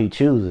to us how he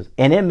chooses.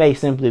 And it may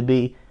simply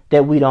be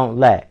that we don't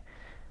lack.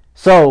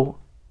 So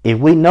if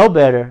we know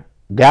better,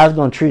 God's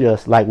going to treat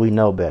us like we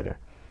know better.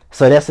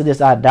 So that's what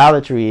this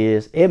idolatry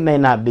is. It may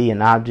not be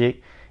an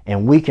object,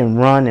 and we can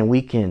run and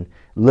we can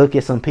look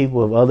at some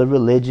people of other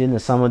religion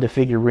and some of the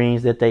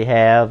figurines that they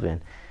have,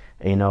 and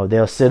You know,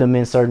 they'll sit them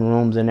in certain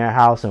rooms in their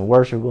house and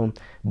worship them.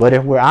 But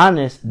if we're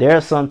honest, there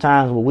are some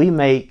times where we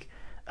make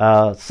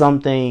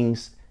some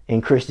things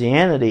in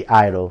Christianity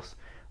idols.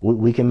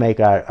 We can make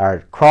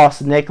our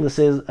cross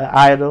necklaces an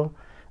idol.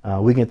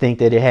 We can think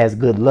that it has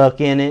good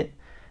luck in it.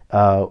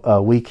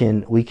 We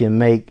can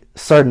make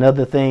certain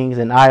other things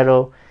an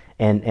idol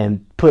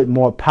and put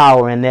more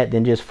power in that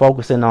than just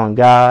focusing on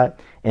God.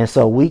 And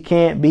so we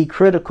can't be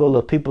critical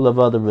of people of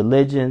other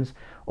religions,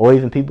 or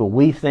even people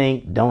we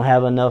think don't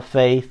have enough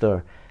faith,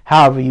 or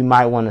however you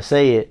might want to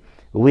say it.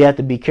 But we have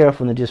to be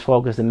careful and just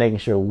focus on making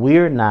sure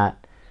we're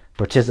not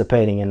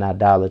participating in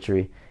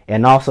idolatry,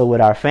 and also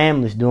with our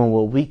families doing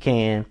what we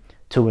can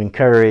to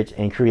encourage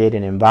and create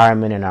an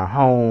environment in our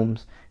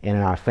homes and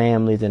in our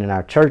families and in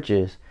our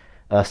churches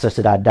such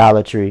that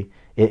idolatry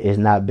is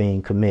not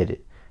being committed.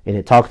 And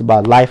it talks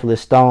about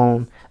lifeless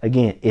stone.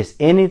 Again, it's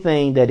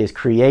anything that is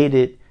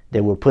created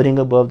that we're putting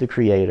above the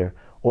creator,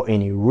 or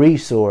any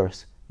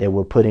resource that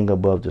we're putting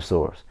above the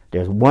source.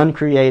 There's one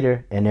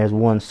creator and there's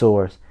one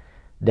source.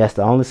 That's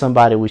the only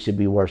somebody we should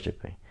be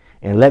worshiping.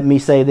 And let me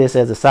say this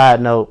as a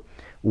side note.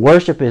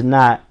 Worship is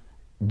not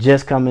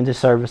just coming to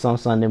service on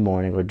Sunday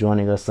morning or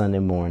joining us Sunday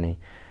morning.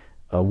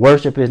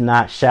 Worship is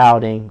not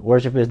shouting.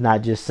 Worship is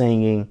not just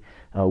singing.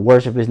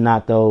 Worship is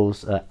not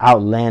those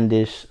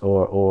outlandish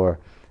or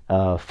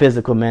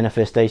physical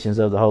manifestations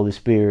of the Holy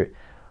Spirit.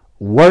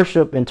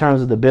 Worship, in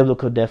terms of the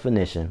biblical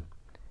definition,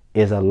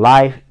 is a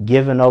life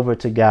given over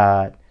to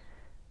God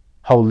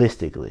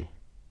holistically.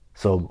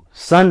 So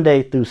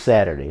Sunday through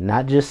Saturday,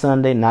 not just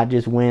Sunday, not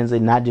just Wednesday,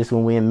 not just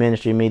when we're in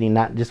ministry meeting,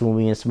 not just when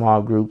we're in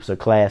small groups or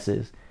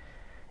classes.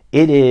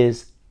 It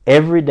is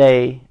every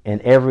day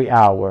and every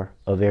hour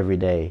of every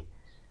day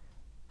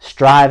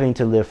striving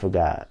to live for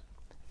God.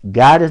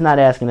 God is not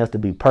asking us to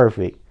be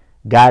perfect.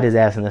 God is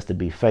asking us to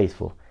be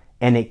faithful.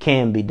 And it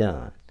can be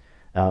done.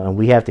 And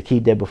we have to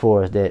keep that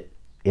before us, that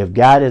if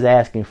God is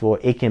asking for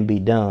it, it can be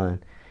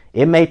done.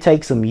 It may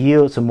take some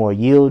more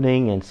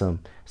yielding and some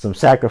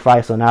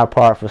sacrifice on our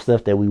part for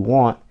stuff that we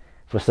want,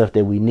 for stuff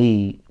that we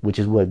need, which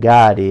is what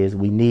God is.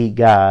 We need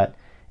God,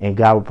 and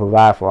God will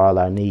provide for all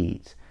our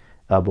needs.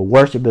 But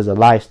worship is a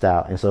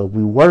lifestyle. And so if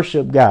we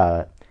worship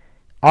God,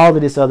 all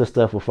of this other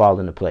stuff will fall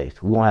into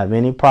place. We won't have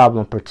any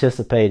problem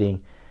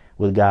participating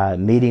with God,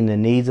 meeting the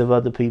needs of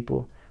other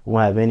people. We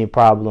won't have any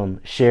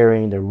problem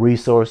sharing the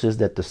resources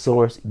that the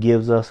source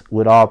gives us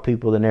with all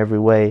people in every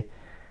way,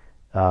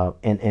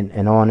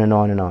 and on and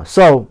on and on.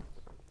 So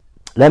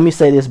let me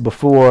say this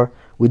before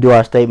we do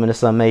our statement of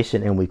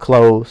summation and we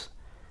close.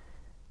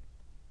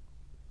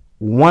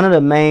 One of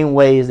the main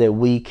ways that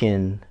we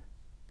can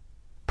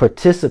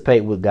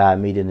participate with God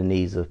meeting the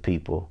needs of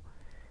people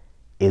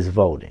is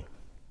voting.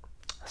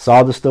 I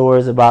saw the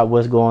stories about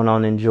what's going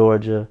on in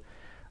Georgia.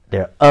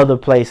 There are other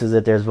places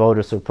that there's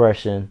voter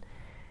suppression,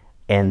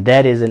 and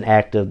that is an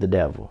act of the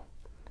devil.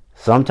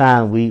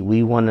 Sometimes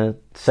we want to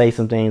say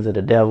some things of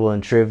the devil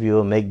and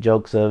trivial, make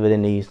jokes of it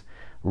in these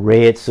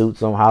red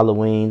suits on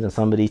Halloween and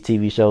some of these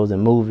TV shows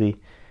and movies.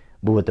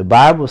 But what the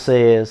Bible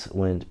says,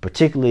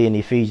 particularly in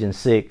Ephesians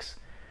 6,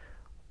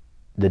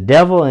 the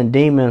devil and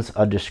demons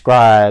are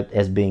described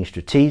as being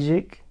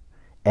strategic,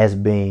 as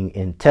being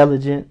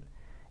intelligent,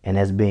 and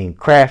as being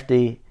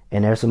crafty.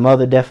 And there's some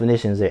other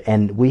definitions there.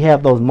 And we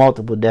have those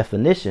multiple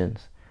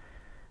definitions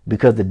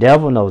because the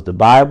devil knows the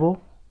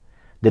Bible,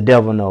 the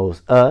devil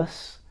knows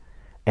us,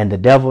 and the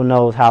devil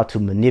knows how to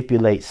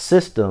manipulate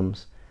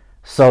systems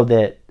so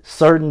that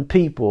certain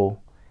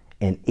people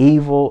and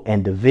evil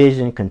and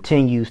division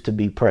continues to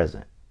be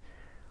present.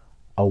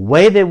 A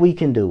way that we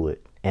can do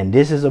it, and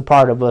this is a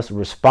part of us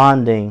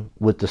responding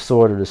with the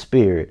sword of the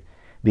Spirit,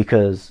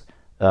 because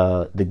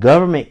the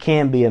government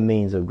can be a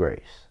means of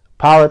grace.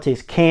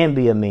 Politics can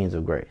be a means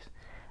of grace.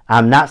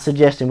 I'm not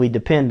suggesting we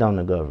depend on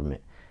the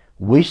government.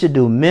 We should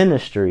do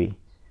ministry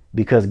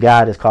because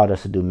God has called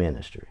us to do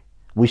ministry.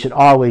 We should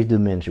always do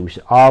ministry. We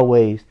should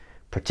always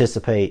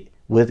participate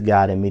with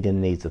God in meeting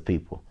the needs of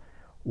people.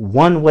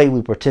 One way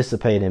we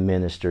participate in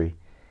ministry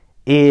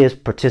is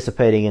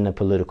participating in the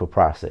political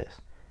process.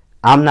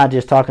 I'm not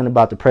just talking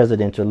about the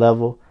presidential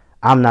level.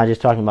 I'm not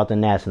just talking about the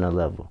national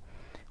level.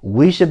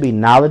 We should be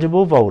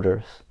knowledgeable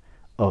voters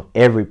of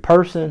every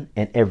person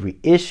and every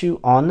issue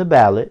on the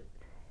ballot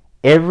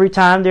every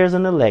time there's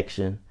an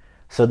election,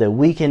 so that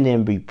we can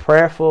then be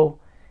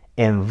prayerful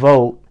and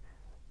vote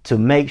to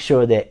make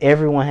sure that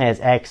everyone has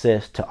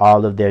access to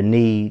all of their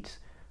needs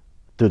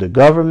through the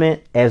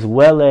government as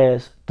well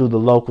as through the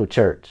local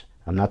church.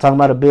 I'm not talking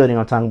about a building,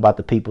 I'm talking about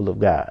the people of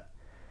God.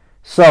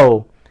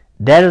 So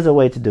that is a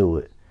way to do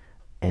it.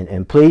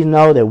 And please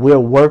know that we're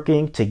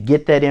working to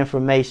get that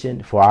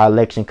information for our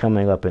election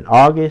coming up in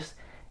August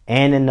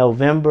and in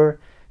November,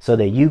 so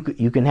that you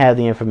can have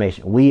the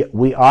information.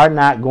 We are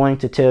not going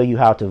to tell you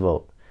how to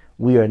vote.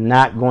 We are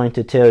not going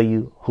to tell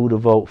you who to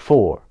vote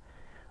for.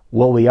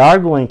 What we are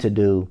going to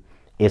do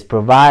is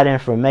provide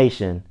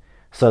information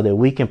so that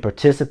we can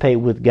participate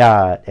with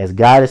God as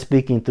God is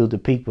speaking through the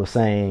people,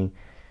 saying,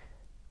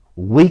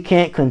 we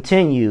can't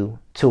continue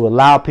to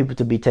allow people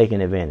to be taken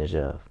advantage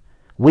of.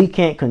 We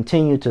can't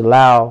continue to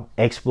allow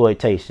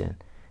exploitation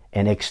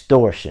and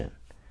extortion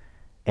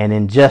and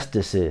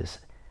injustices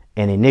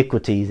and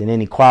iniquities and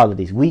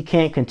inequalities. We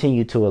can't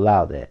continue to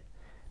allow that,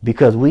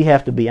 because we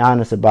have to be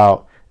honest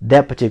about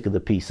that particular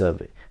piece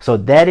of it. So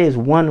that is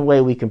one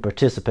way we can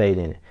participate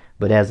in it.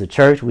 But as a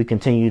church, we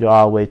continue to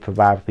always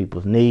provide for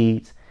people's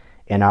needs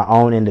in our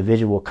own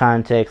individual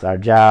contexts, our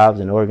jobs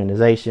and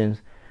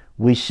organizations.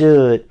 We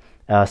should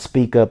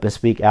speak up and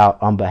speak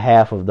out on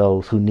behalf of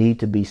those who need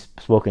to be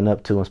spoken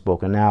up to and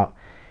spoken out.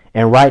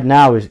 And right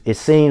now, it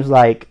seems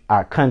like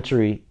our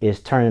country is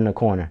turning a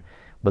corner.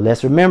 But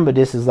let's remember,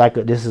 this is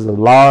a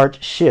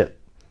large ship,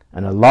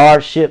 and a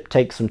large ship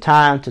takes some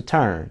time to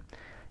turn.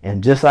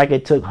 And just like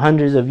it took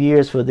hundreds of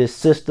years for this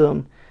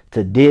system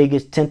to dig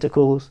its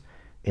tentacles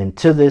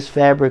into this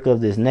fabric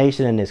of this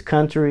nation and this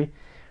country,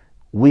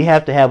 we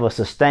have to have a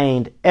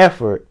sustained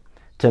effort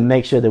to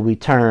make sure that we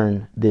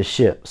turn this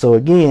ship. So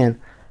again,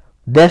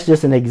 that's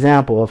just an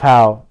example of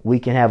how we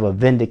can have a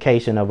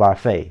vindication of our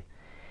faith.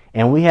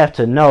 And we have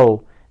to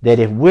know that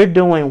if we're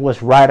doing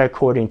what's right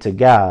according to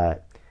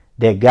God,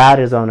 that God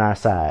is on our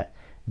side.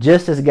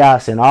 Just as God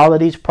sent all of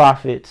these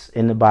prophets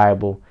in the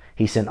Bible,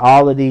 he sent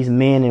all of these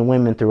men and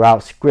women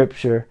throughout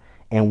Scripture,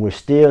 and we're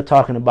still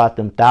talking about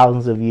them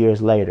thousands of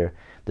years later.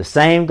 The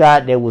same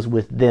God that was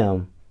with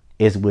them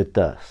is with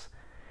us.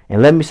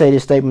 And let me say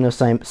this statement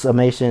of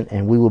summation,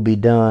 and we will be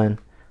done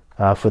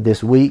for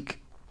this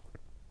week.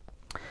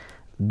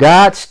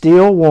 God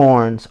still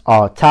warns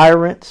all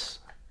tyrants,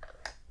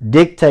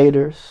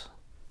 dictators,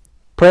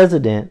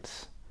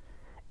 presidents,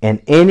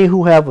 and any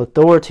who have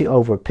authority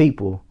over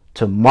people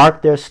to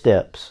mark their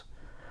steps,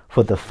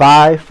 for the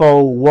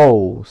fivefold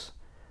woes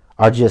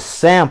are just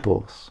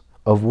samples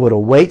of what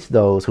awaits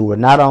those who are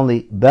not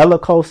only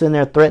bellicose in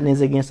their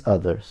threatenings against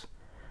others,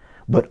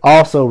 but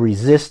also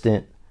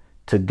resistant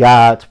to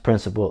God's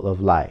principle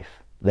of life.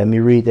 Let me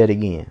read that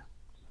again.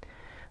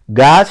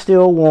 God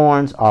still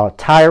warns all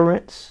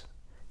tyrants,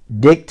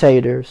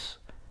 dictators,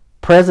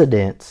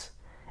 presidents,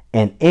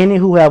 and any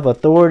who have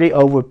authority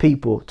over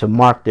people to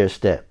mark their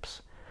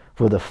steps.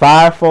 For the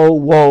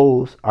fivefold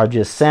woes are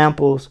just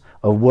samples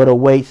of what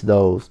awaits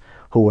those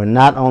who are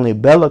not only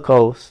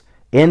bellicose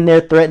in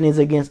their threatenings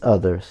against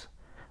others,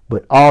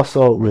 but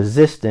also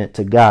resistant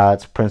to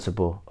God's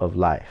principle of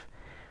life.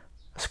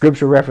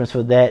 Scripture reference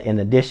for that, in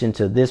addition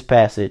to this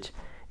passage,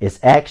 is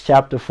Acts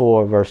chapter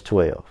 4, verse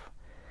 12.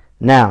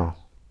 Now,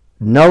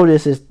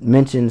 notice it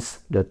mentions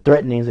the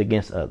threatenings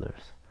against others.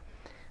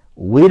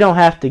 We don't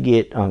have to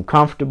get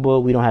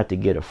uncomfortable. We don't have to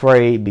get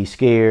afraid, be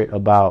scared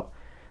about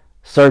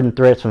certain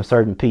threats from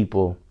certain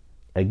people.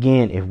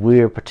 Again, if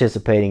we're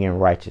participating in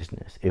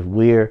righteousness, if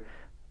we're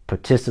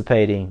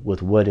participating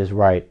with what is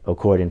right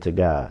according to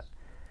God.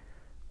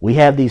 We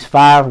have these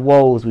 5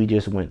 woes we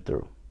just went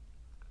through.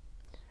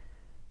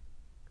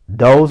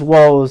 Those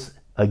woes,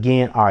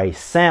 again, are a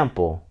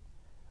sample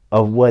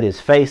of what is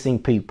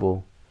facing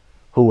people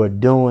who are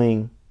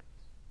doing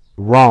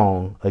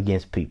wrong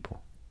against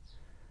people.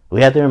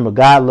 We have to remember,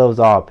 God loves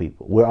all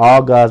people. We're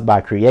all God's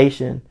by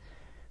creation.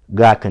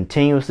 God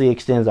continuously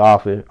extends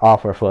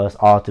offer for us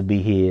all to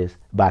be his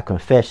by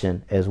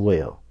confession as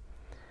well.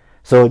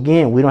 So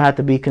again, we don't have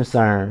to be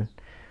concerned.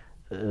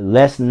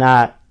 Let's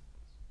stay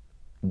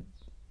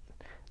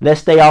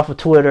off of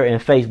Twitter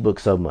and Facebook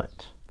so much,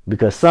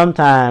 because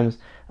sometimes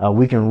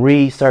we can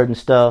read certain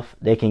stuff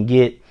that can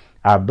get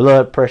our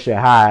blood pressure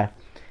high.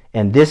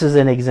 And this is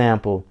an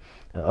example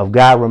of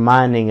God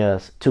reminding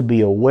us to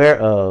be aware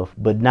of,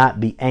 but not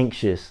be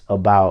anxious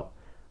about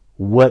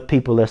what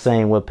people are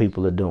saying, what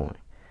people are doing.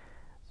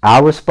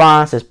 Our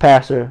response, as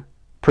Pastor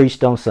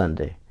preached on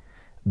Sunday,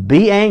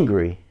 be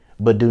angry,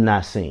 but do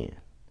not sin.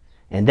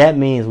 And that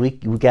means we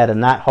got to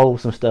not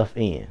hold some stuff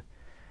in.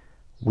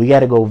 We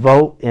got to go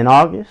vote in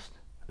August.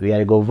 We got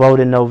to go vote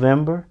in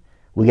November.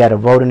 We got to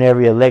vote in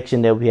every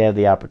election that we have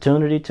the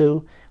opportunity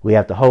to. We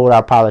have to hold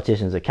our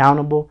politicians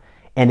accountable.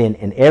 And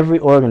in every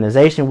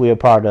organization we're a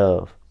part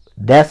of,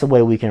 that's the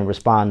way we can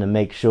respond to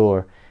make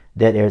sure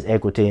that there's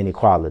equity and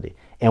equality.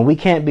 And we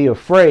can't be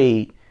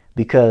afraid,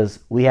 because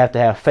we have to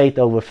have faith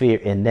over fear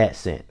in that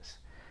sense.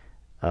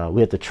 We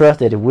have to trust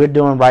that if we're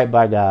doing right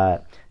by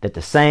God, that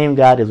the same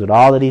God is with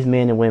all of these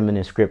men and women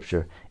in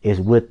Scripture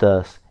is with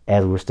us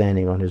as we're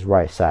standing on his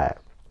right side.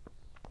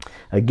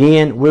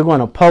 Again, we're going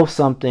to post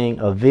something,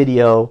 a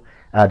video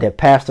that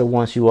Pastor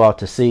wants you all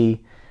to see.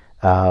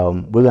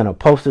 We're going to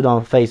post it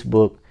on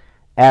Facebook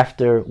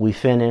after we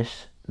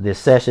finish this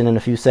session in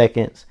a few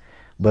seconds.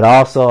 But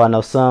also, I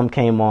know some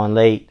came on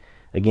late.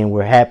 Again,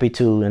 we're happy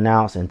to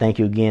announce, and thank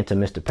you again to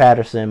Mr.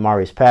 Patterson,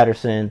 Maurice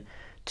Patterson,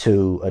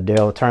 to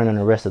Adele Turner and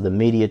the rest of the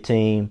media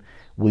team.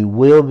 We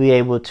will be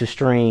able to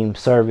stream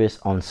service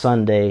on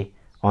Sunday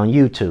on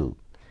YouTube.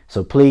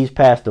 So please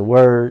pass the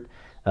word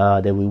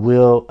that we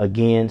will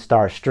again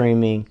start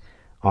streaming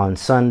on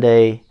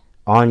Sunday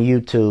on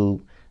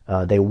YouTube.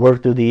 They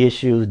worked through the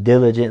issues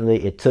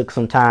diligently. It took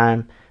some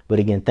time, but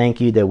again,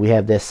 thank you that we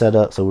have that set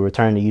up, so we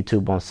return to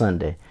YouTube on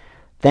Sunday.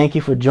 Thank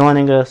you for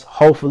joining us.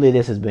 Hopefully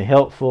this has been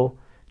helpful.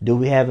 Do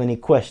we have any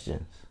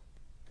questions?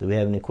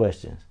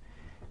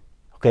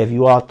 Okay, if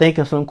you all think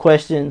of some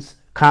questions,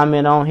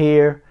 comment on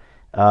here,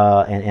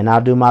 and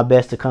I'll do my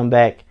best to come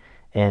back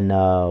and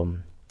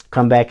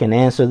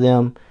answer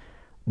them.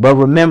 But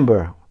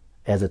remember,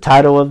 as the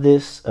title of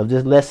this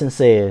lesson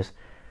says,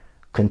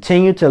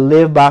 continue to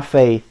live by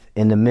faith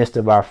in the midst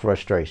of our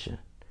frustration.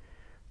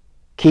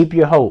 Keep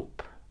your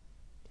hope.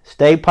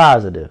 Stay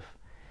positive.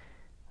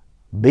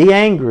 Be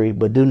angry,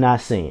 but do not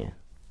sin.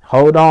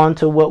 Hold on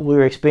to what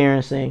we're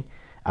experiencing.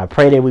 I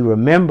pray that we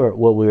remember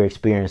what we're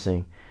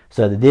experiencing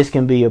so that this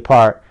can be a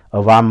part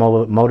of our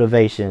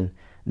motivation,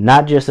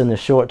 not just in the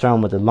short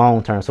term, but the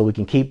long term, so we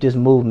can keep this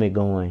movement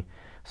going.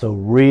 So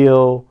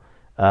real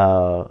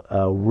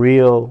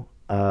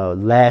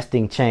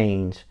lasting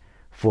change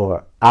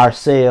for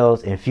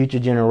ourselves and future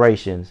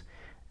generations,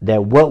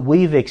 that what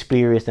we've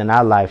experienced in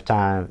our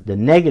lifetime, the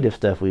negative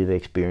stuff we've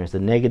experienced, the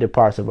negative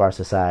parts of our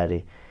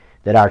society,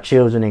 that our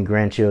children and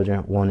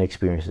grandchildren won't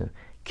experience it.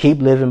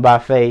 Keep living by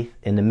faith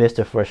in the midst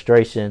of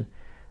frustration.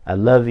 I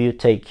love you.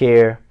 Take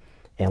care.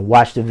 And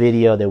watch the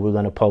video that we're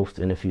going to post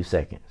in a few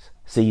seconds.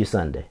 See you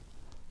Sunday.